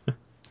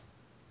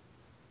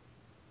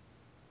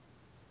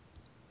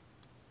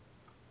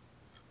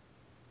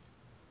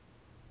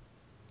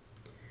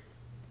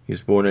 He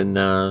was born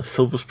in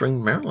Silver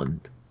Spring,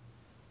 Maryland.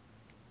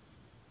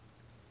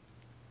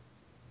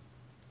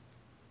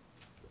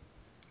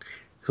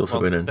 He's also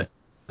been in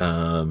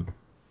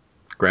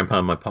Grandpa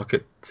in My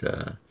Pocket,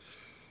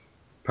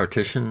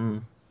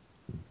 Partition,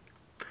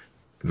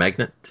 The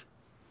Magnet,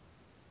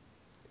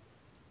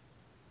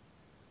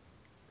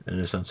 and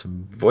has done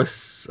some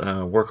voice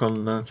work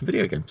on some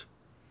video games.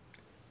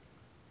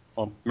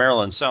 Well,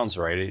 Maryland sounds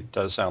right. It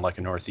does sound like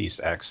a Northeast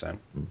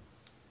accent.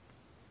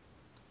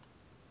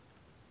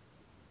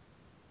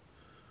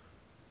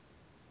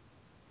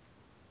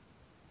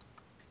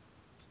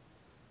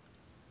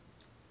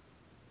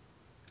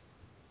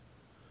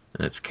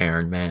 That's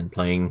Karen Mann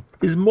playing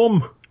his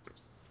mum.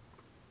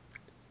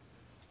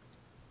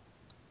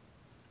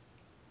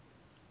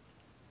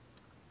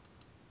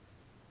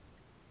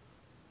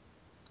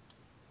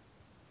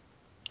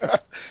 I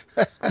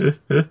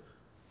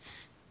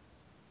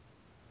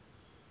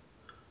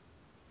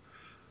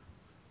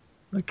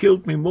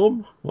killed me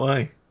mum.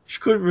 Why? She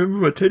couldn't remember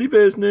my teddy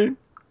bear's name.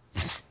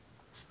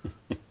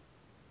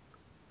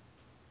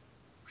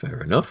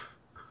 Fair enough.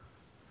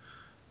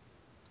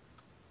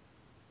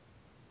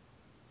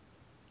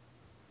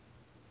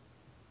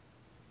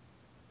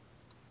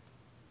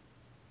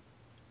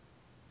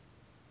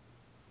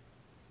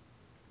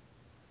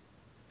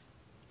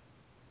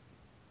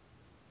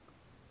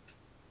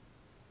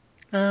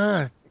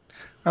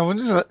 I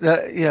wonder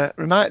that. Yeah,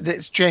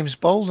 it's James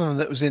Bolden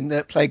that was in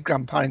that played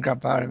Grandpa in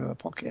Grandpa in My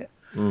Pocket.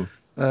 Mm.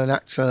 An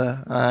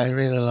actor I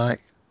really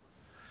like.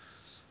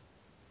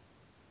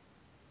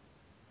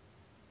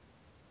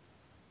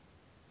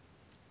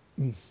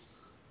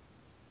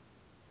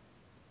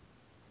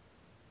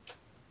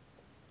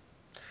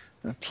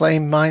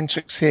 Playing mind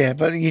tricks here,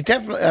 but you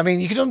definitely. I mean,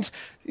 you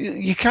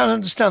can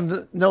understand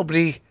that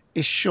nobody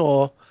is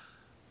sure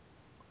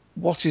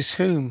what is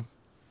whom,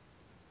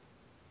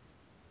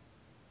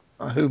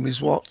 or whom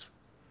is what.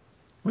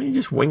 Why don't you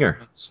just wing her?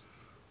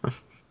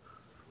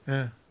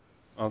 Yeah.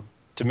 Well,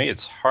 to me,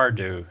 it's hard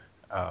to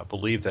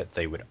believe that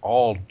they would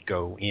all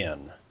go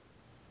in,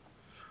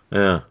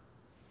 Yeah.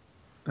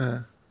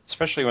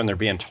 especially when they're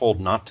being told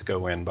not to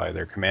go in by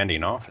their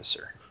commanding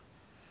officer.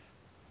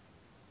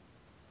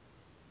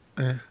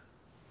 Yeah.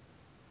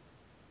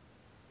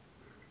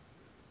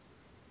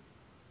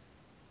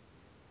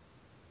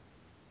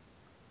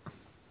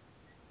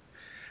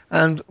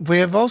 And we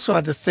have also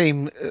had a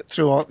theme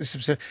throughout this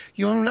episode.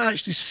 You haven't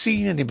actually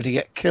seen anybody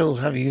get killed,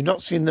 have you? You've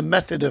not seen the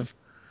method of.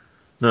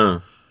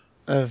 No.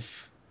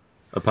 Of.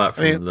 Apart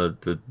I mean, from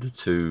the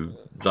two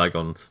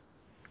Zygons.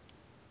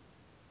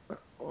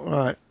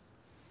 right.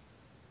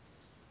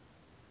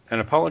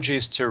 And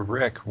apologies to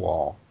Rick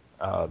Wall.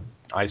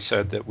 I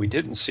said that we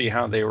didn't see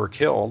how they were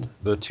killed,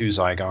 the two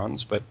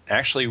Zygons, but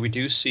actually we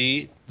do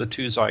see the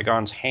two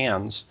Zygons'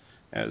 hands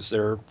as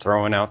they're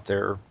throwing out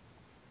their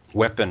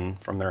weapon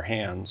from their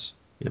hands.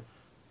 Yep.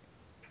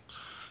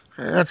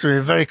 That's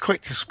very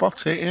quick to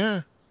spot it,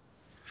 yeah.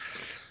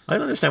 I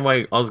don't understand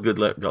why Osgood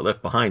got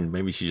left behind.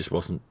 Maybe she just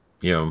wasn't,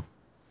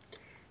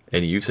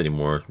 any use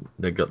anymore.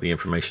 They got the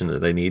information that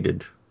they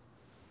needed.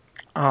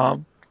 There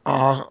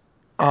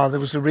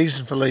was a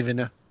reason for leaving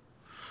her.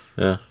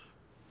 Yeah.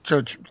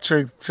 To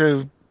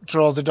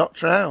draw the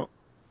Doctor out.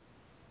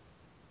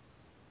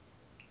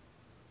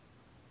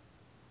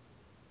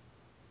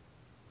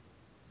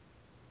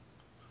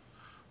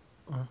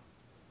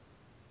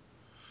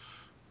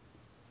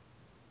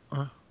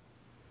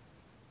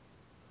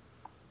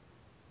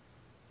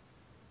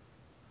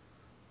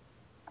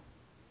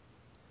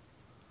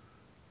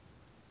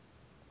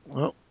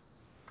 Well,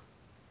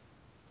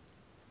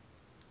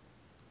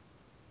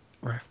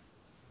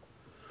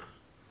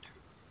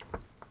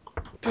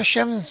 gosh,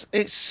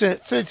 it's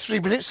 33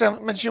 minutes. I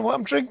haven't mentioned what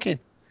I'm drinking.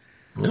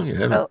 No, you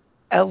haven't.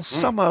 El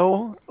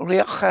Samo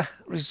Rioja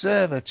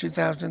Reserva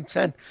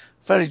 2010.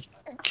 Very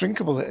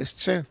drinkable it is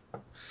too.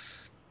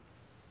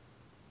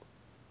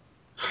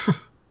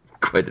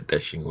 Quite a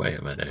dashing way,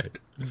 I might add.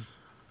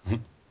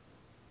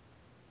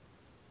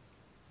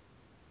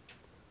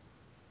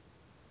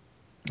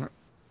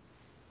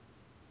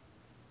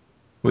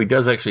 Well, he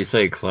does actually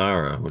say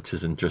Clara, which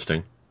is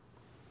interesting.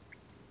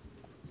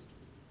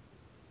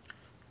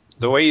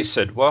 The way he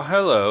said, well,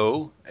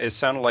 hello, it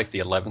sounded like the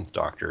 11th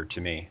Doctor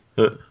to me.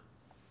 And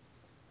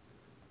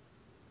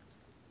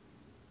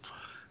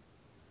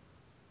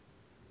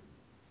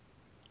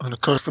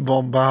of course the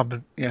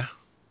bombardment, yeah.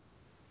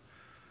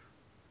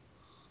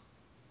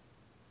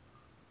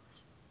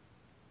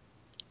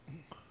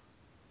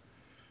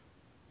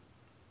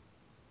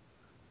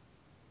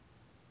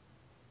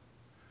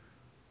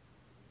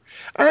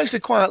 I actually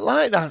quite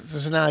like that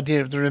as an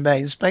idea of the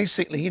remains.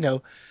 Basically,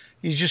 you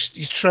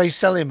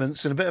trace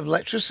elements and a bit of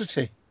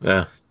electricity.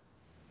 Yeah.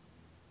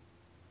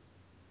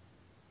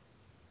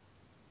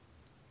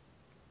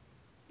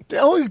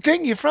 Oh,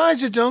 Ding, your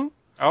fries are done.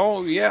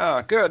 Oh,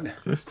 yeah, good.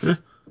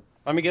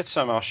 Let me get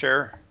some. I'll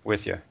share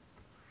with you.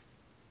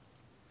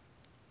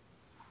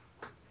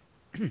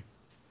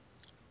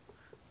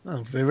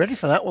 I'll be ready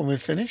for that when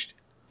we've finished.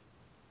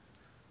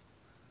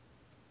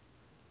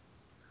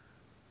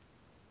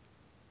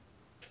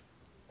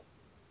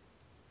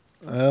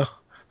 Oh.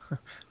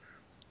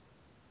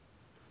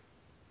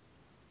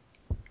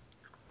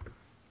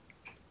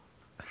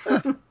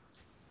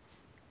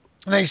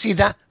 Now you see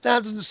that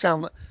doesn't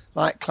sound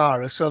like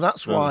Clara, so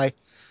that's why,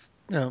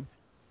 I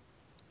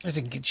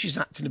think she's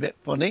acting a bit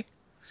funny.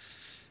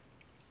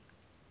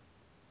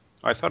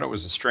 I thought it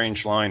was a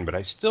strange line, but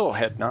I still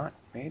had not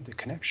made the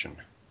connection.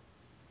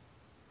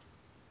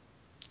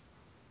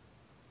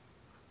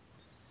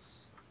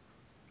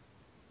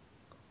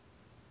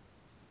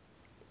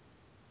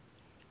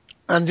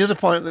 And the other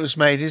point that was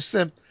made is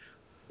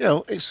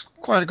it's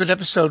quite a good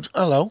episode.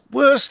 Hello.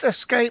 Worst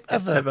escape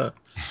ever.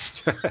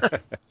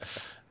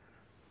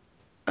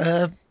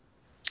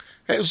 It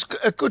was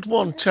a good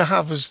one to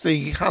have as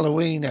the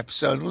Halloween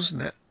episode,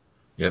 wasn't it?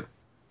 Yep.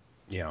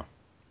 Yeah.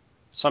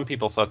 Some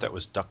people thought that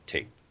was duct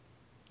tape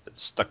that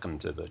stuck him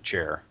to the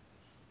chair.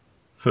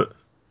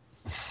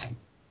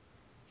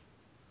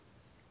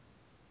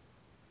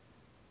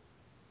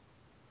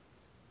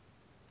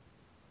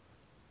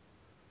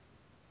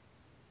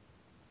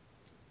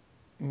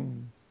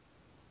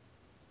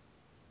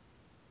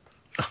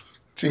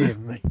 Dear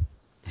me.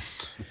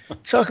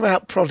 Talk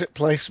about product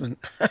placement.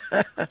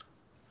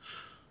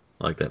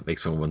 Like that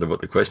makes one wonder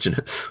what the question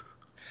is.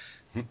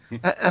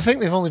 I think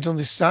they've only done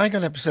this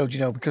Zygon episode,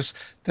 because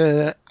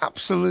the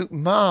absolute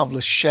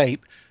marvellous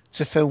shape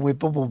to film with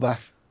bubble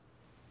bath.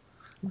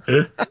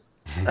 You,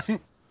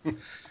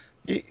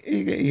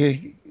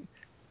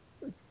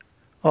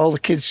 all the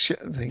kids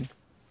thing.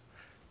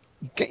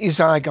 Get your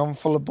Zygon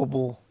full of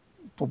bubble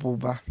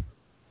bath.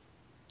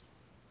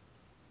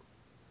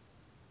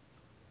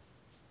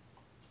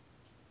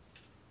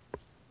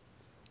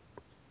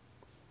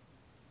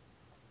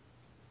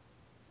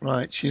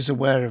 Right, she's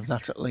aware of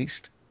that at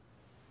least.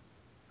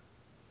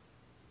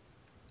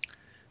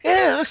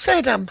 Yeah, I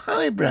said I'm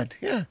hybrid.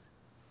 Yeah,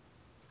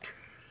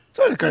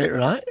 thought I got it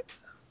right.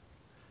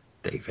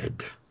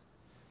 David.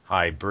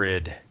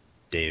 Hybrid,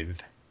 Dave.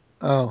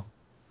 Oh.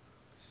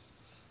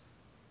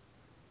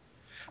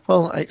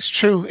 Well, it's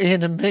true.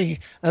 Ian and me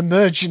are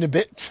merging a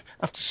bit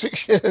after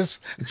 6 years.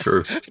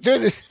 True.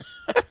 Doing this.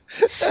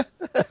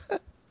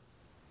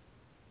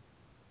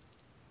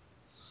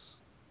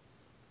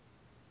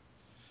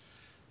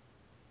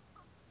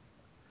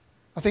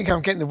 I think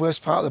I'm getting the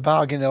worst part of the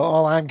bargain, though.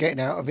 All I'm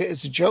getting out of it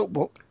is a joke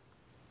book.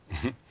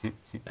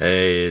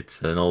 Hey,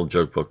 it's an old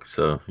joke book,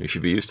 so you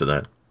should be used to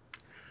that.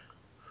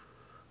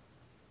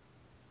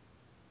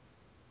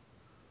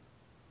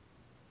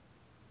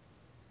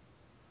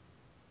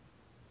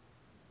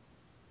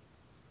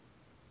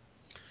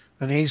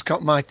 And he's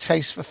got my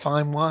taste for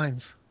fine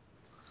wines.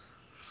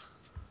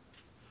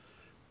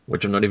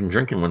 Which I'm not even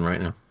drinking one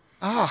right now.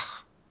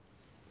 Ah.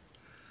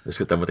 Just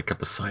got done with a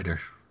cup of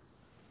cider.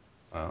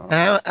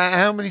 Oh.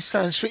 How many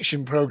science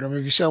fiction programs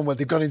have you shown where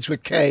they've gone into a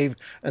cave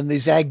and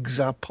these eggs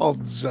are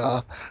pods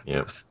are?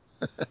 Yep.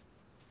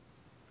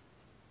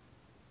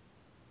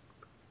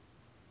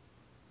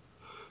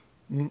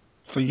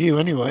 For you,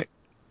 anyway.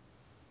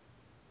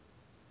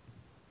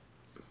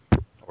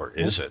 Or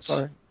is it?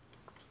 Sorry.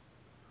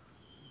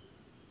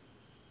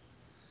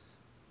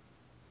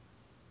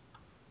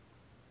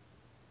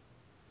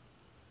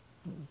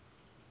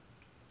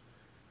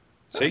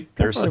 See,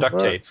 there's the duct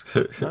tape.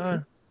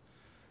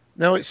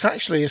 No, it's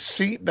actually a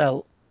seat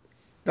belt.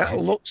 That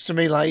looks to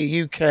me like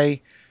a UK,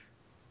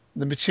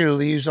 the material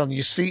they use on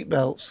your seat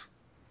belts.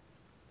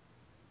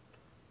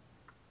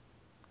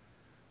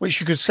 Which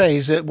you could say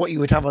is what you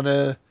would have on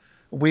a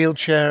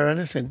wheelchair or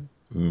anything.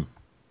 Mm.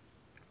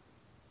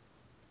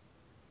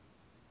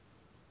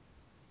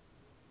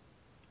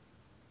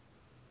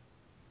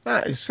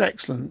 That is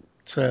excellent.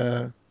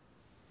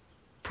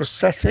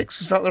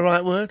 Prosthetics, is that the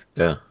right word?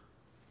 Yeah.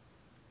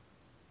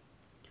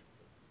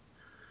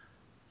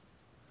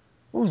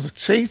 Oh, the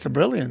teeth are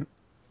brilliant.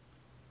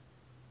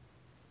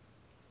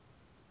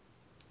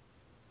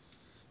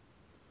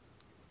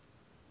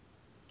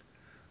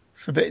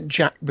 It's a bit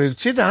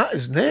jackbooty, that,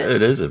 isn't it?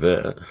 It is a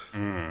bit.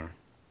 Mm.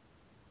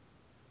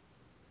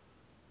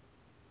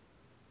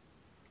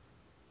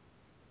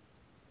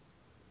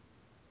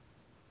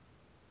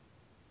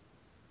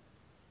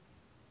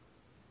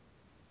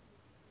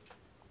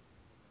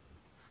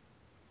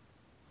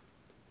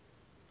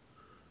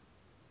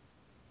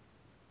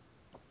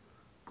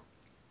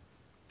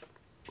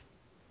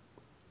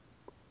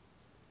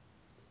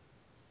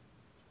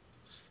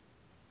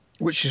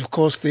 Which is, of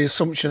course, the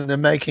assumption they're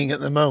making at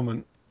the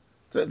moment,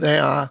 that they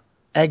are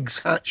eggs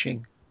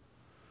hatching.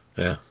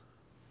 Yeah.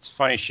 It's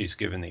funny she's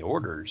given the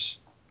orders.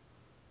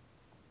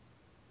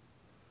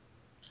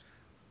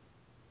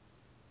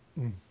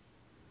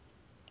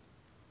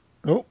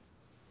 Oh.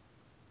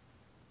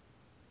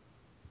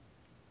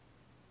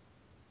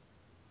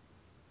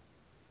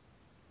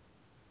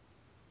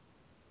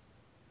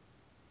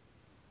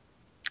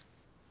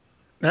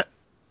 That,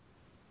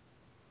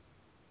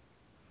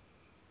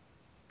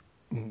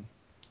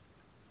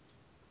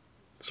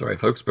 Sorry,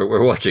 folks, but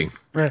we're watching.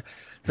 the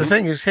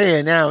thing is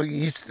here now,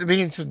 you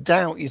begin to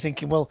doubt. You're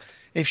thinking, well,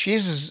 if she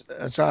is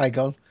a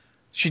Zygon,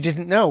 she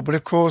didn't know. But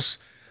of course,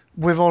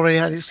 we've already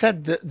had it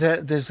said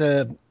that there's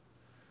a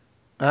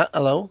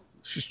hello.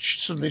 She's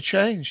suddenly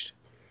changed.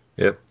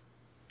 Yep.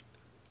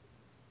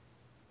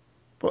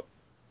 But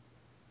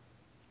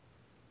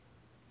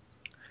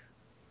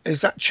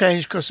is that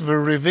changed because of a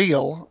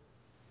reveal?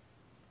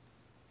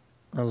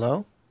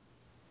 Hello.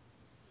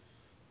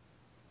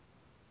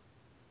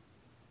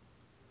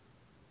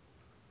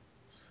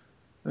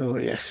 Oh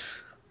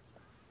yes.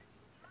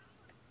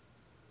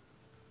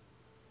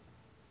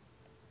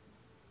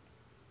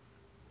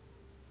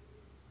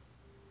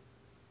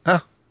 Huh?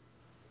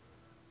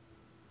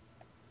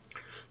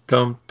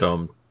 Dum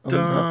dum Oh, that.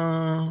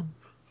 dum.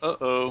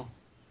 Uh-oh.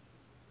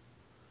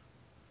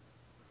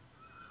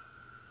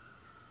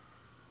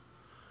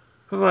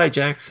 Bye,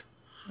 Jax.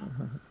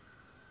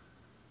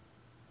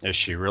 Is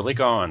she really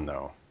gone,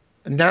 though?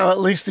 And now at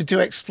least they do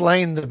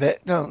explain the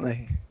bit, don't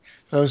they?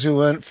 Those who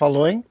weren't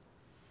following.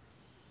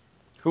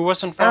 Who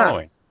wasn't Ah,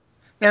 following?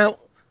 now,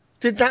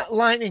 did that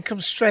lightning come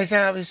straight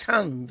out of his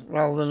hand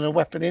rather than a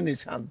weapon in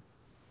his hand?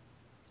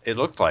 It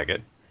looked like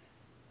it.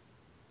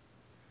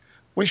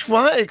 Which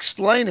might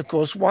explain, of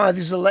course, why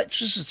there's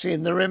electricity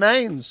in the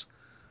remains.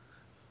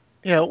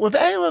 You know, we're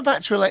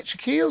back to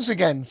electric eels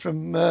again.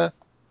 From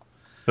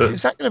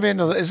is that going to be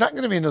another? Is that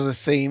going to be another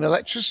theme?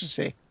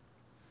 Electricity.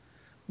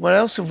 Where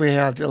else have we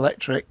had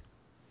electric?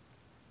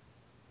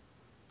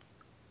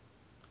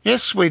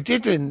 Yes, we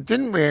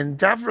didn't we? In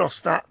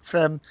Davros,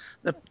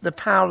 that the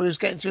power he was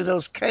getting through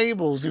those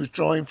cables he was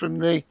drawing from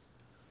the.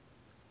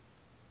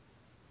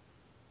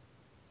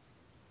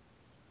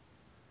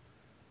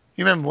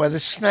 You remember where the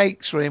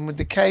snakes were in with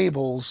the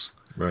cables,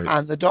 Right.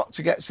 and the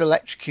doctor gets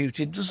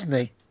electrocuted, doesn't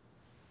he?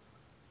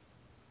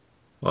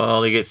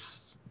 Well, he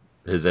gets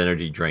his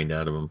energy drained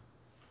out of him.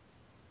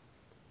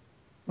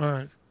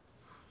 Right.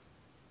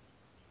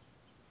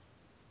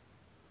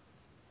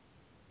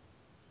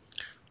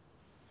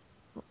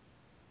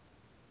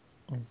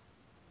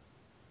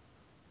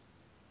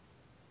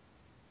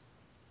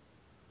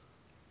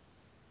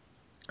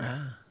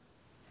 Ah.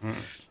 Hmm.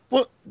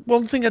 Well,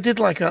 one thing I did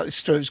like about this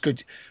story was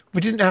good.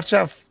 We didn't have to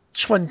have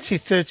 20,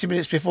 30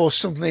 minutes before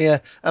suddenly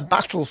a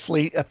battle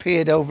fleet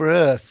appeared over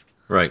Earth.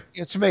 Right.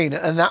 You know what I mean?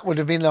 And that would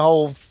have been the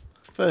whole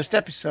first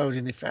episode,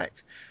 in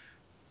effect.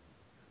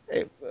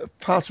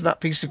 Part of that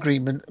peace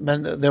agreement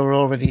meant that they were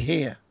already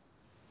here.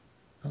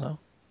 Hello?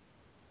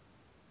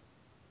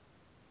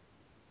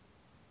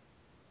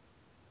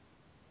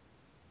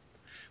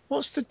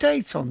 What's the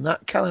date on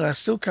that calendar? I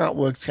still can't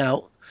work it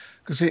out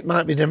because it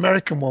might be the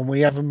American one.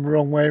 We have them the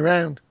wrong way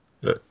around.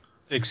 Uh,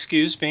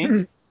 Excuse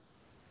me?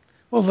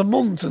 Well, the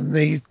month and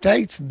the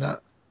date and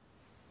that.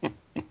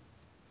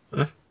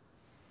 I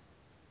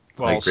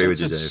Well, agree with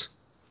you,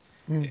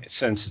 Dave.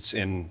 since it's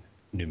in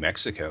New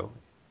Mexico,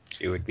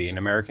 it would be an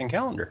American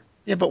calendar.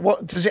 Yeah, but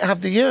what does it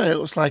have the year? It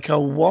looks like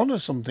 01 or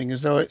something,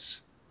 as though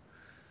it's.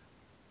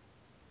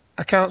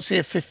 I can't see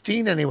a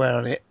 15 anywhere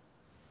on it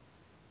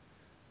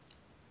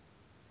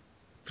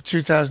for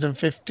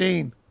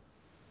 2015.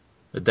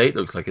 The date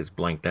looks like it's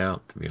blanked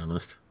out, to be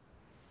honest.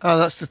 Oh,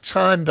 that's the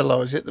time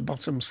below, is it? The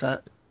bottom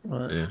set.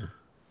 Right. Yeah.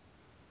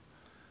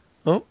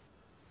 Oh,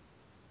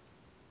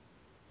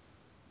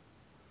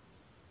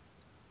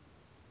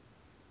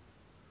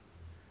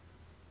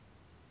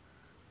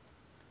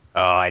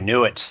 Oh, I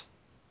knew it.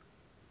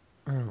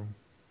 oh.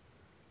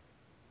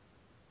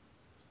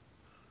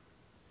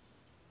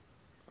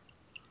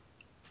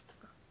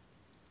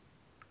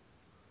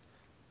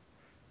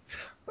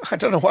 I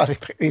don't know why they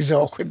pick these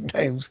awkward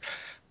names.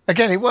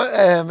 Again,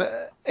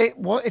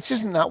 it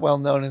isn't that well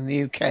known in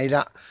the UK.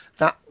 That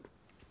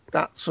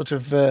that sort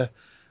of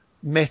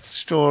myth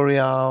story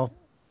or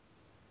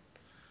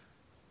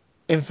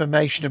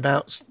information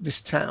about this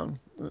town.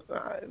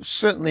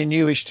 Certainly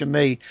newish to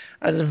me.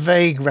 I had a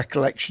vague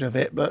recollection of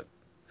it, but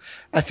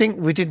I think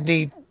we did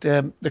need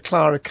the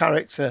Clara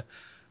character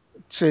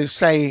to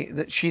say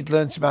that she'd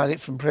learnt about it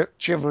from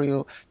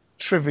Trivial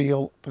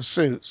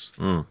Pursuits.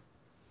 Mm.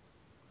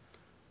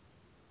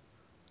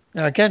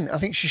 Now, again, I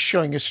think she's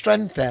showing a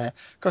strength there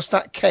because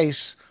that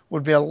case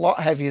would be a lot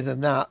heavier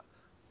than that.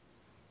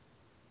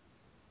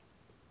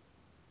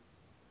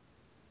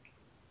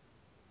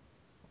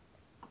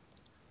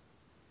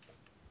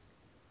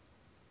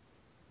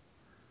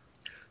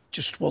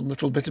 Just one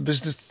little bit of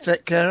business to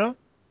take care of.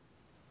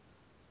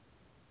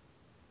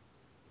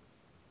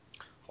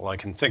 All I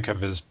can think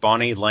of is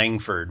Bonnie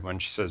Langford when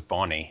she says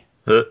Bonnie.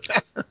 Huh.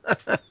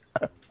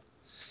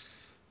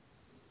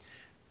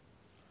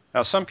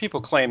 Now, some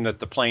people claim that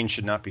the plane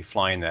should not be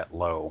flying that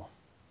low.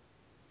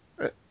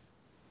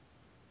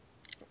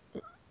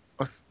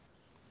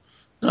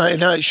 No,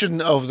 no, it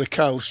shouldn't over the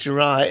coast. You're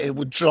right. It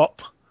would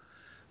drop.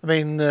 I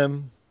mean,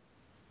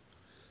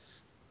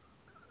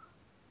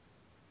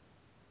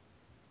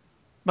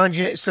 mind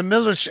you, it's a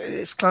military.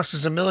 It's classed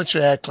as a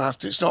military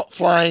aircraft. It's not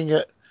flying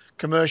at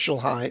commercial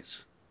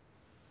heights.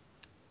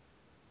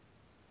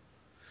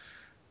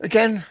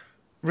 Again,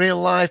 real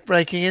life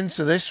breaking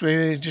into this.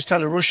 We just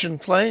had a Russian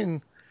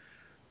plane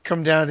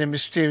come down in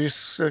mysterious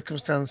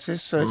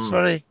circumstances. So it's Mm.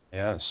 very.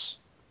 Yes.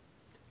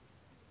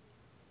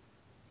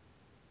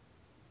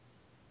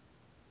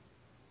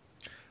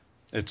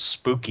 It's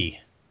spooky.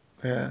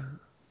 Yeah.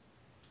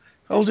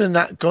 Holding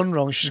that gun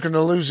wrong, she's going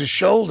to lose a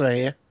shoulder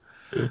here.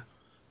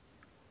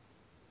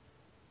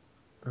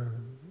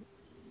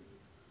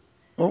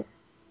 Oh,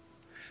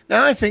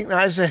 now I think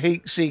that is a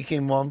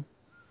heat-seeking one.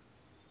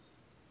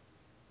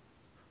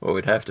 Well,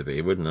 it'd have to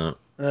be, wouldn't it?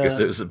 Because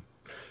Uh, it was a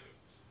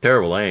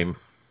terrible aim.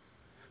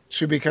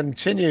 to be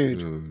continued.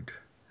 Dude.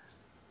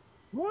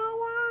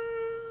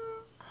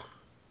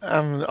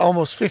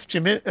 Almost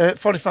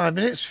 45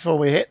 minutes before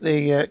we hit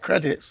the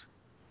credits.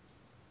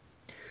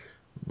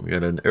 We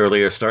got an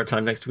earlier start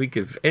time next week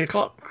of 8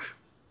 o'clock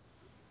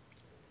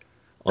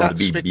on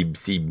the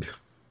BBC.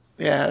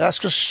 Yeah, that's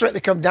because Strictly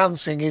Come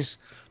Dancing is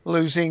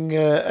losing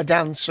a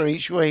dancer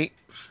each week.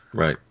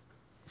 Right.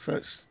 So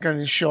it's going to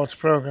be a shorter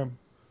programme.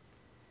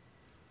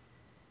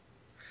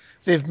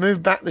 They've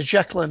moved back the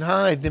Jekyll and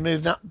Hyde. They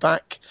moved that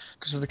back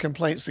because of the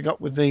complaints they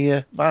got with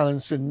the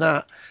violence in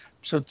that.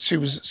 So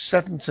 2 was at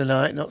 7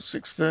 tonight, not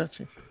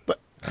 6:30. But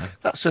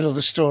that's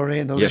another story,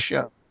 another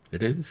show.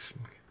 It is.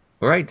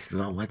 All right,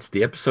 well, that's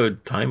the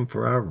episode. Time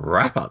for our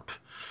wrap-up.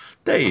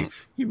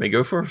 Dave, you may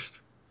go first.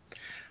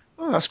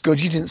 Oh, that's good.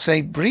 You didn't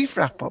say brief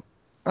wrap-up.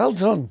 Well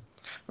done.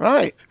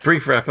 Right.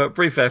 Brief wrap-up.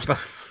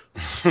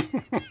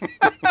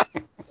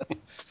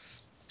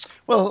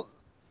 Well,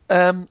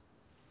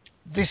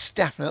 this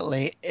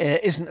definitely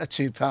isn't a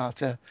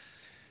two-parter.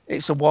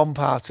 It's a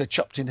one-parter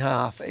chopped in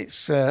half.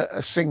 It's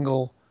a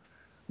single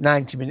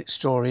 90-minute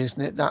story,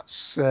 isn't it?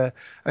 That's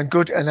and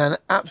good. And I'm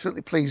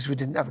absolutely pleased we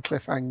didn't have a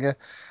cliffhanger.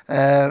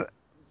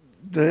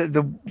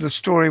 The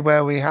story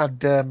where we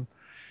had,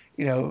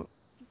 you know,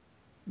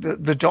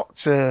 the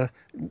doctor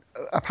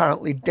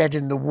apparently dead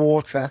in the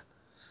water,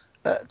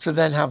 to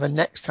then have a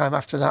next time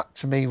after that,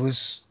 to me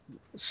was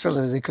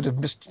silly. They could have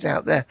missed it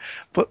out there.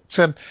 But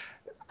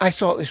I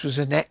thought this was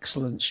an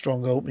excellent,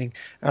 strong opening.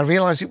 I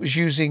realised it was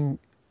using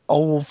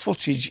old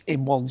footage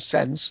in one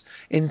sense,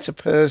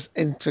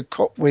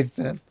 intercut with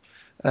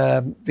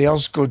the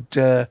Osgood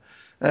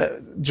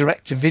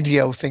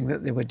direct-to-video thing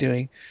that they were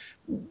doing.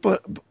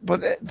 But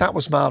that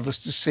was marvellous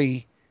to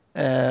see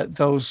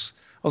those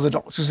other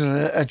doctors, and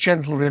a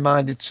gentle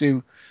reminder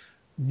to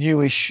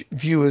newish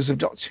viewers of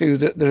Doctor Who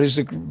that there is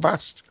a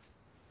vast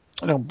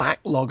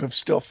backlog of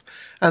stuff,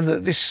 and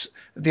that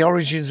the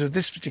origins of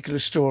this particular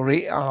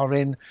story are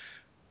in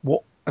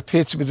what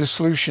appeared to be the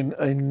solution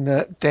in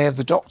Day of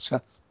the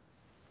Doctor,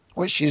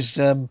 which is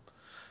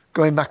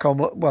going back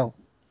on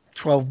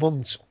 12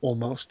 months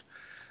almost.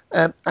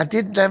 I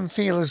did then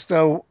feel as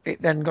though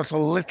it then got a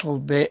little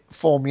bit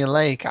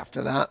formulaic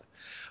after that,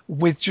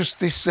 with just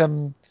this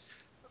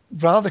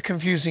rather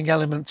confusing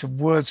element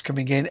of words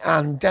coming in,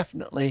 and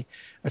definitely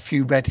a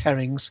few red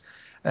herrings.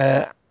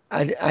 I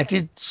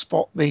did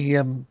spot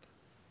that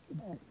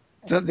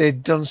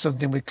they'd done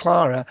something with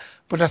Clara,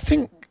 but I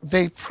think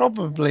they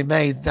probably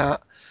made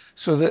that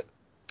so that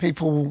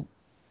people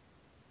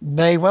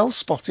may well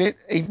spot it,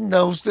 even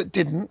those that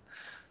didn't.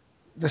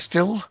 They're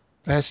still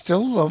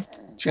loved,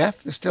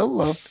 Jeff. They're still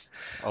loved.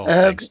 Oh,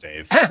 thanks,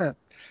 Dave.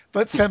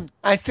 But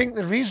I think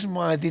the reason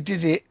why they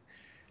did it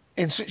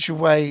in such a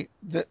way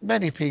that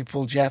many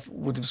people, Jeff,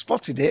 would have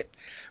spotted it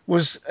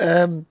was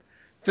that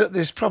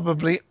there's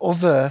probably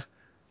other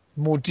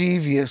more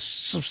devious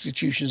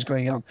substitutions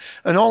going on.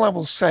 And all I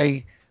will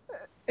say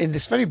in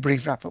this very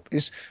brief wrap-up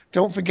is,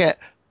 don't forget,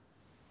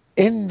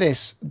 in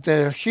this,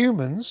 there are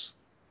humans,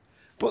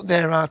 but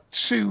there are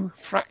 2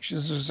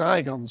 fractions of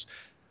Zygons,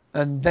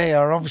 and they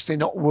are obviously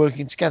not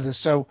working together.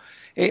 So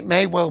it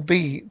may well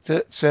be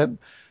that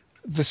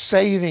the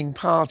saving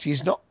party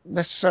is not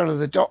necessarily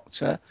the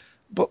Doctor,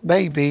 but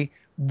maybe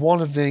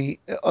one of the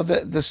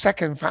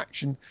second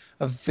faction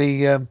of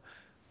the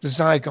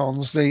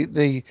Zygons,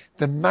 the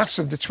mass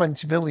of the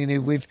 20 million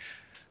who we've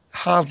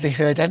hardly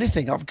heard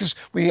anything of, because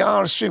we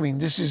are assuming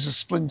this is a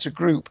splinter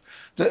group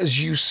that has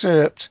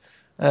usurped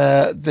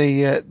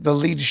the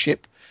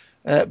leadership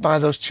by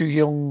those 2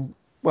 young,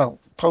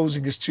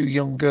 posing as 2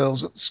 young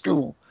girls at the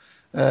school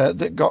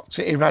that got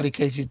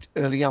eradicated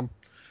early on.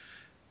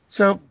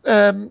 So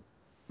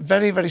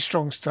very, very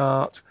strong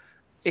start.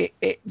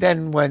 It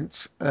then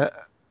went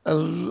dropped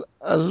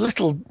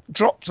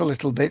a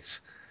little bit,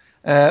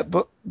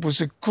 but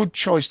was a good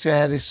choice to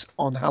air this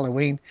on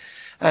Halloween.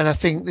 And I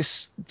think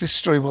this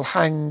story will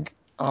hang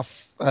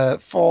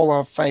fall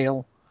or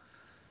fail,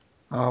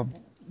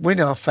 win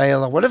or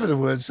fail, or whatever the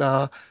words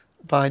are,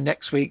 by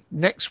next week.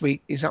 Next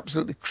week is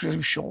absolutely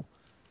crucial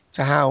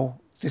to how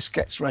this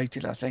gets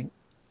rated, I think.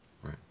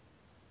 Right.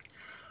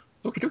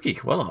 Okie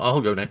dokie. Well,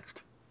 I'll go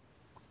next.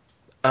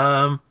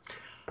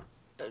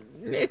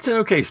 It's an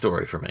okay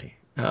story for me.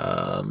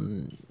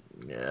 I'm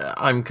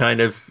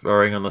kind of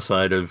erring on the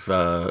side of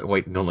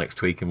wait until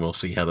next week and we'll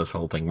see how this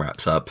whole thing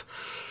wraps up.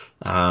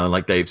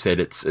 Like Dave said,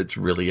 it's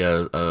really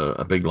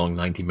a big long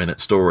 90-minute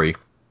story,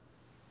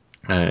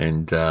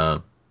 and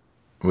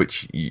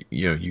which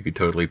you could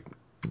totally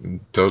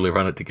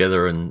run it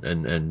together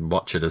and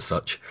watch it as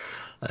such,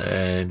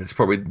 and it's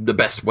probably the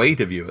best way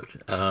to view it.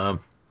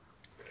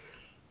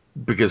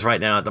 Because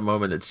right now at the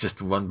moment it's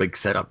just one big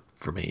setup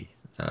for me.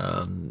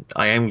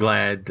 I am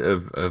glad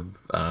of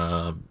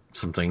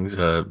some things.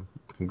 I'm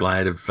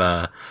glad of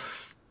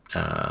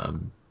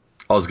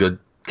Osgood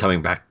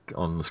coming back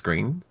on the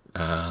screen.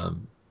 I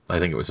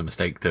think it was a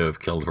mistake to have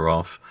killed her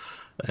off,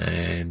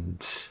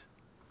 and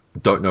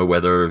don't know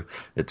whether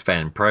it's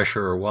fan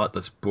pressure or what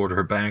that's brought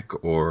her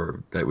back,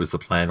 or that was the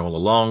plan all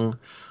along,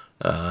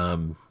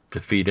 to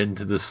feed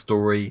into this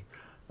story.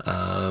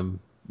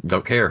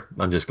 Don't care.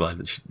 I'm just glad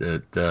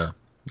that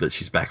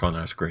she's back on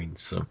our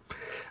screens. So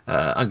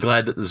I'm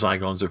glad that the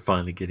Zygons are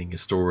finally getting a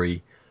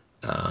story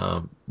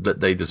that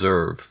they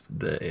deserve.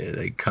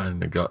 They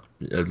kind of got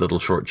a little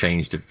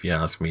shortchanged, if you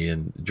ask me,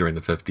 during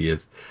the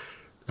 50th.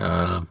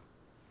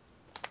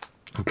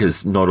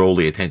 Because not all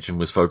the attention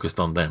was focused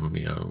on them.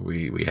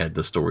 We had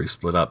the story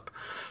split up.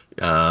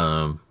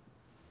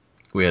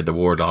 We had the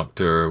War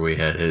Doctor, we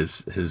had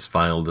his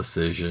final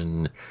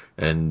decision,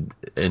 and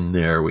in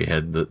there we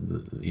had the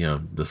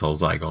this whole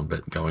Zygon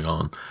bit going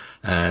on,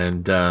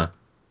 and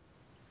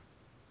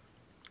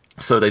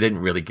so they didn't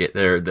really get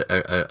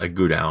a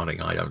good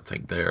outing, I don't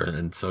think, there,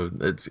 and so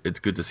it's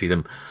good to see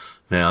them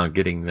now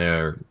getting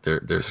their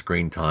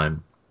screen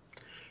time,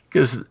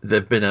 because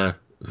they've been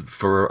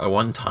for a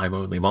one-time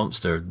only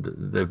monster,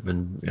 they've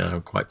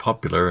been quite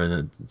popular,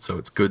 and so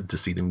it's good to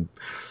see them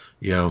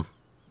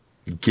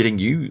getting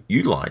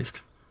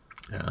utilized.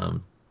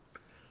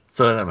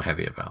 So that I'm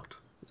happy about.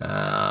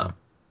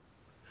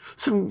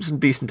 Some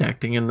decent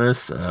acting in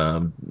this.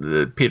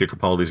 Peter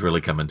Capaldi's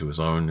really come into his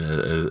own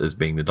as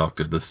being the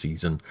Doctor this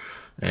season,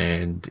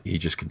 and he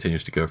just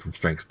continues to go from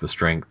strength to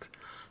strength.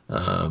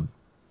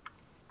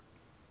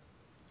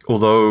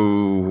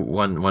 Although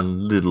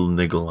one little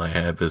niggle I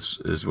have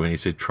is when he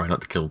said try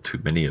not to kill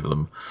too many of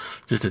them.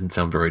 Just didn't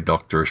sound very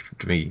doctorish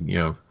to me.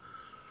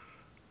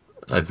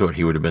 I thought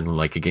he would have been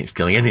against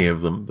killing any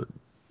of them, but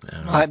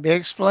Might be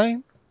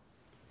explained.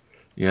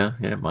 Yeah,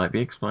 it might be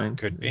explained.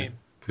 Could be.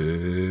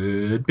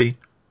 Could be.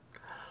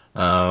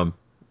 So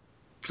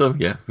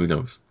yeah, who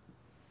knows?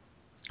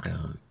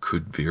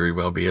 Could very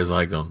well be a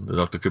Zygon. The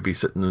Doctor could be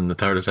sitting in the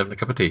TARDIS having a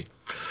cup of tea.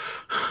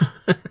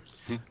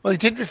 Well, he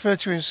did refer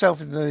to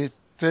himself in the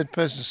third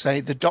person to say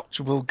the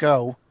Doctor will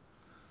go.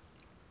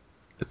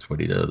 That's what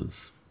he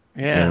does.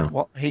 Yeah, Yeah.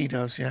 what he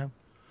does, yeah.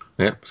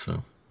 Yep,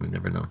 so we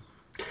never know.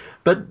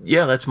 But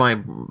yeah, that's my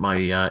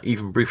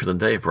even briefer than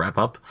Dave wrap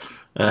up.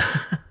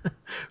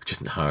 Which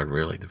isn't hard,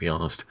 really, to be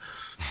honest.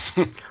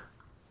 You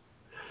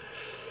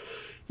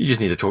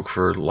just need to talk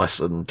for less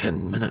than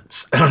 10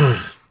 minutes.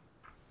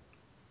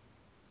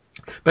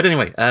 But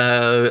anyway,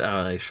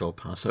 I shall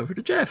pass over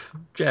to Jeff.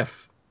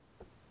 Jeff.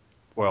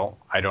 Well,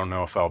 I don't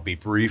know if I'll be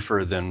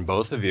briefer than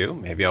both of you.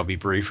 Maybe I'll be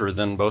briefer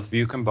than both of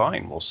you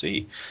combined. We'll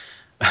see.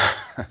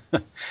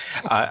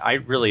 I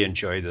really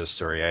enjoyed this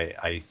story.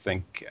 I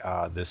think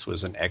this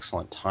was an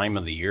excellent time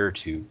of the year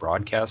to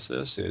broadcast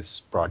this.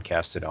 It's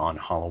broadcasted on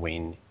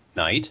Halloween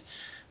night.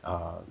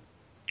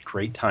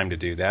 Great time to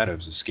do that. It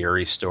was a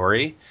scary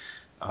story.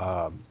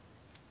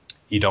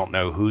 You don't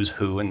know who's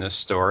who in this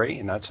story,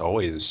 and that's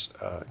always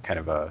kind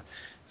of a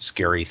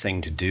scary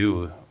thing to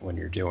do when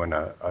you're doing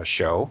a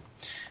show.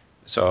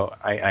 So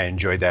I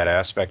enjoyed that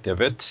aspect of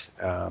it.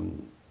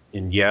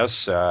 And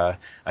yes, I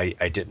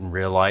didn't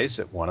realize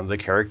that one of the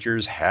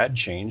characters had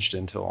changed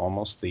until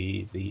almost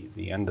the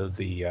end of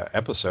the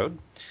episode.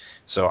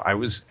 So I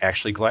was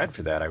actually glad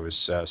for that. I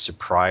was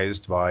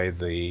surprised by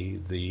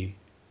the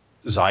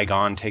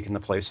Zygon taking the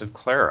place of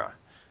Clara.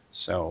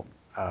 So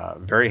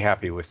very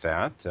happy with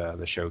that.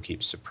 The show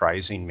keeps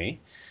surprising me.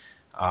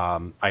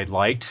 I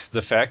liked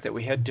the fact that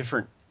we had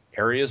different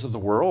areas of the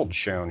world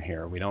shown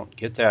here. We don't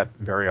get that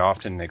very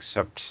often,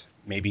 except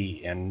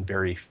maybe in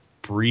very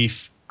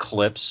brief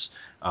clips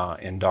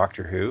in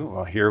Doctor Who.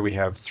 Well, here we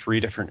have 3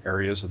 different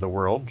areas of the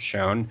world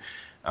shown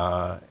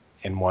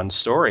in one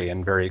story,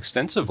 and very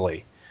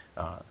extensively.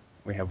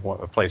 We have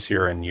a place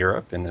here in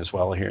Europe and as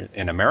well here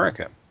in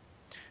America.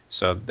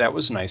 So that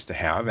was nice to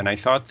have, and I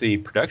thought the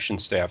production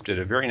staff did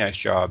a very nice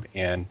job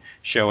in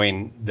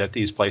showing that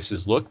these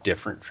places look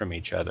different from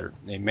each other.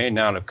 They may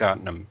not have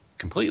gotten them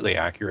completely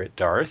accurate,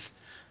 Darth,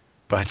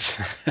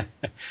 but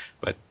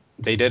but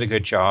they did a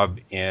good job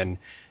in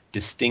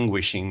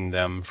distinguishing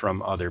them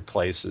from other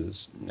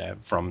places,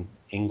 from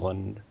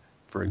England,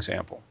 for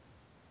example.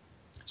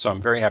 So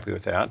I'm very happy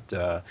with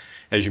that.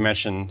 As you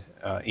mentioned,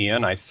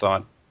 Ian, I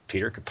thought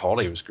Peter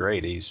Capaldi was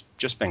great. He's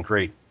just been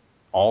great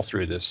all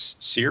through this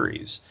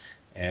series,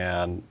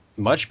 and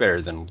much better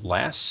than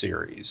last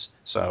series.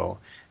 So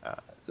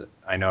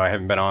I know I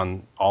haven't been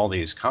on all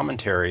these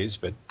commentaries,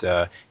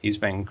 but he's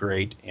been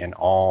great in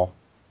all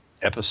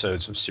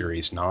episodes of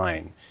Series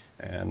 9.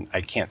 And I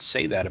can't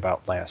say that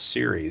about last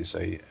series.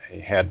 I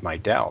had my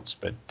doubts,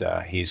 but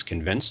he's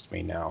convinced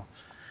me now.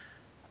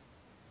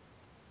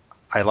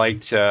 I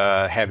liked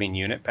having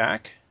Unit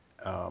back.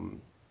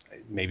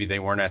 Maybe they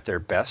weren't at their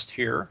best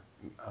here.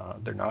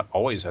 They're not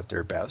always at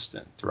their best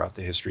throughout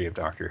the history of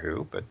Doctor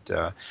Who,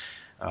 but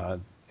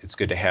it's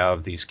good to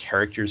have these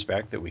characters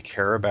back that we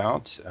care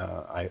about.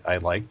 I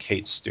like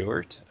Kate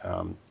Stewart.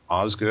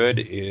 Osgood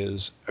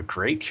is a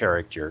great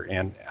character,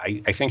 and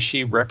I think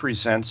she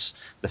represents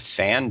the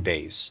fan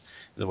base,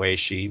 the way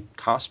she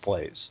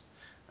cosplays,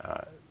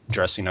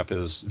 dressing up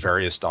as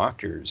various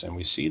doctors, and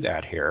we see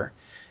that here.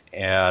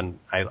 And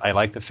I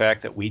like the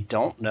fact that we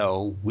don't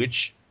know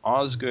which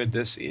Osgood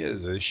this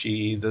is. Is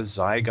she the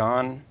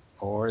Zygon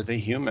or the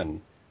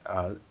human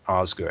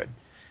Osgood?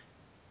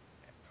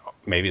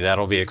 Maybe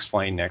that'll be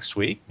explained next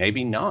week.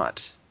 Maybe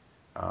not.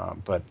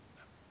 But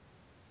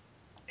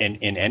in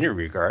any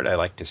regard, I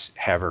like to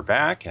have her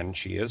back, and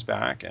she is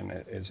back, and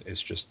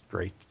it's just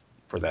great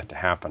for that to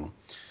happen.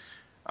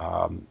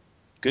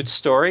 good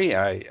story.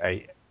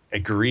 I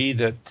agree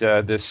that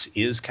this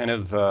is kind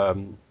of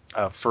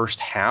a first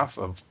half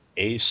of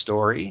a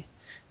story,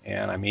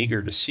 and I'm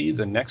eager to see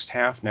the next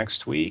half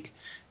next week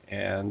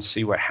and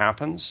see what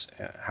happens,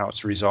 how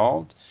it's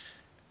resolved.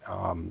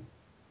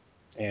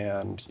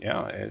 And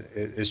yeah,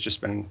 it's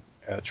just been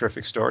a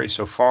terrific story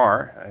so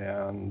far.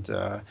 And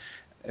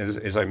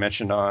as I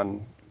mentioned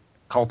on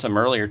Cultum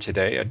earlier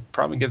today, I'd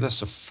probably give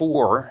this a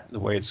 4 the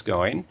way it's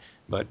going,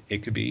 but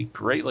it could be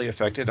greatly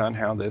affected on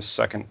how this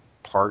second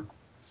part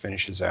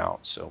finishes out.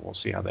 So we'll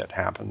see how that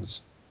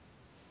happens.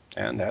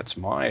 And that's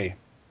my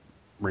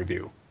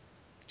review.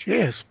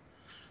 Cheers.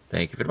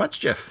 Thank you very much,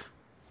 Jeff.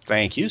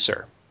 Thank you,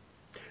 sir.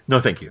 No,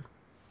 thank you.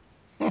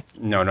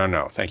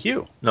 No. Thank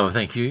you. No,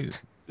 thank you.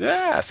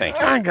 Yeah, thank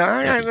you. Hang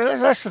on,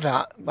 less of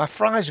that. My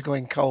fries are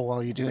going cold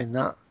while you're doing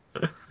that.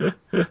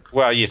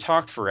 Well, you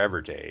talked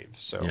forever, Dave,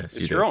 so Yes,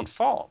 it's you your did. own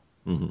fault.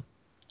 Mm-hmm.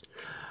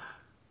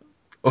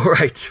 All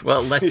right.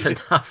 Well, that's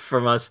enough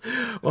from us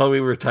while we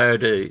retire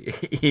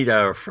to eat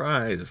our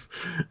fries.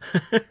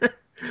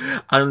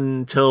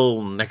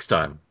 Until next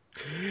time,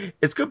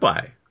 it's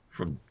goodbye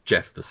from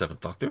Jeff, the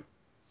Seventh Doctor.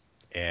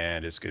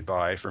 And it's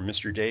goodbye from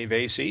Mr. Dave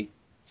AC.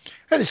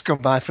 And it's come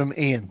by from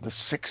Ian, the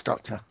Sixth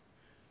Doctor.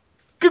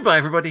 Goodbye,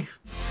 everybody.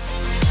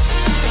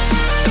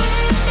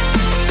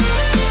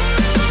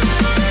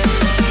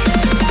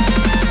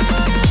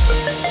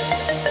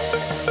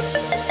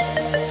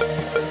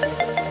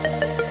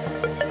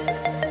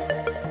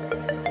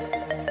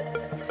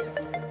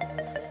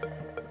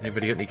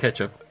 Anybody got any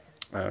ketchup?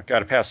 Got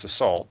to pass the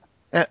salt.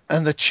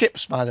 And the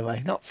chips, by the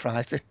way, not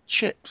fries, the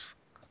chips.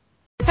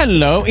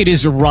 Hello, it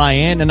is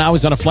Ryan, and I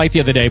was on a flight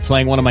the other day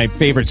playing one of my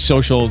favorite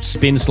social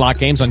spin slot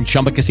games on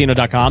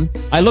ChumbaCasino.com.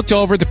 I looked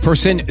over at the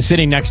person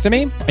sitting next to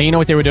me, and you know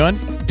what they were doing?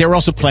 They were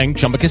also playing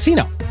Chumba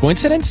Casino.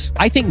 Coincidence?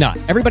 I think not.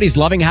 Everybody's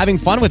loving having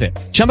fun with it.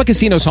 Chumba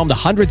Casino is home to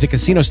hundreds of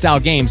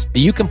casino-style games that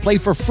you can play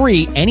for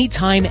free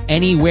anytime,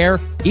 anywhere,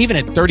 even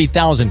at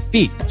 30,000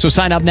 feet. So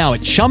sign up now at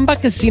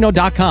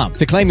ChumbaCasino.com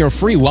to claim your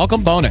free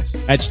welcome bonus.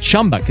 That's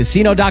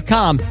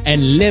ChumbaCasino.com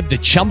and live the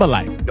Chumba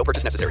life. No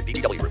purchase necessary.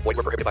 VGW. Void where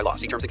prohibited by law.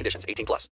 See terms and conditions. 18+.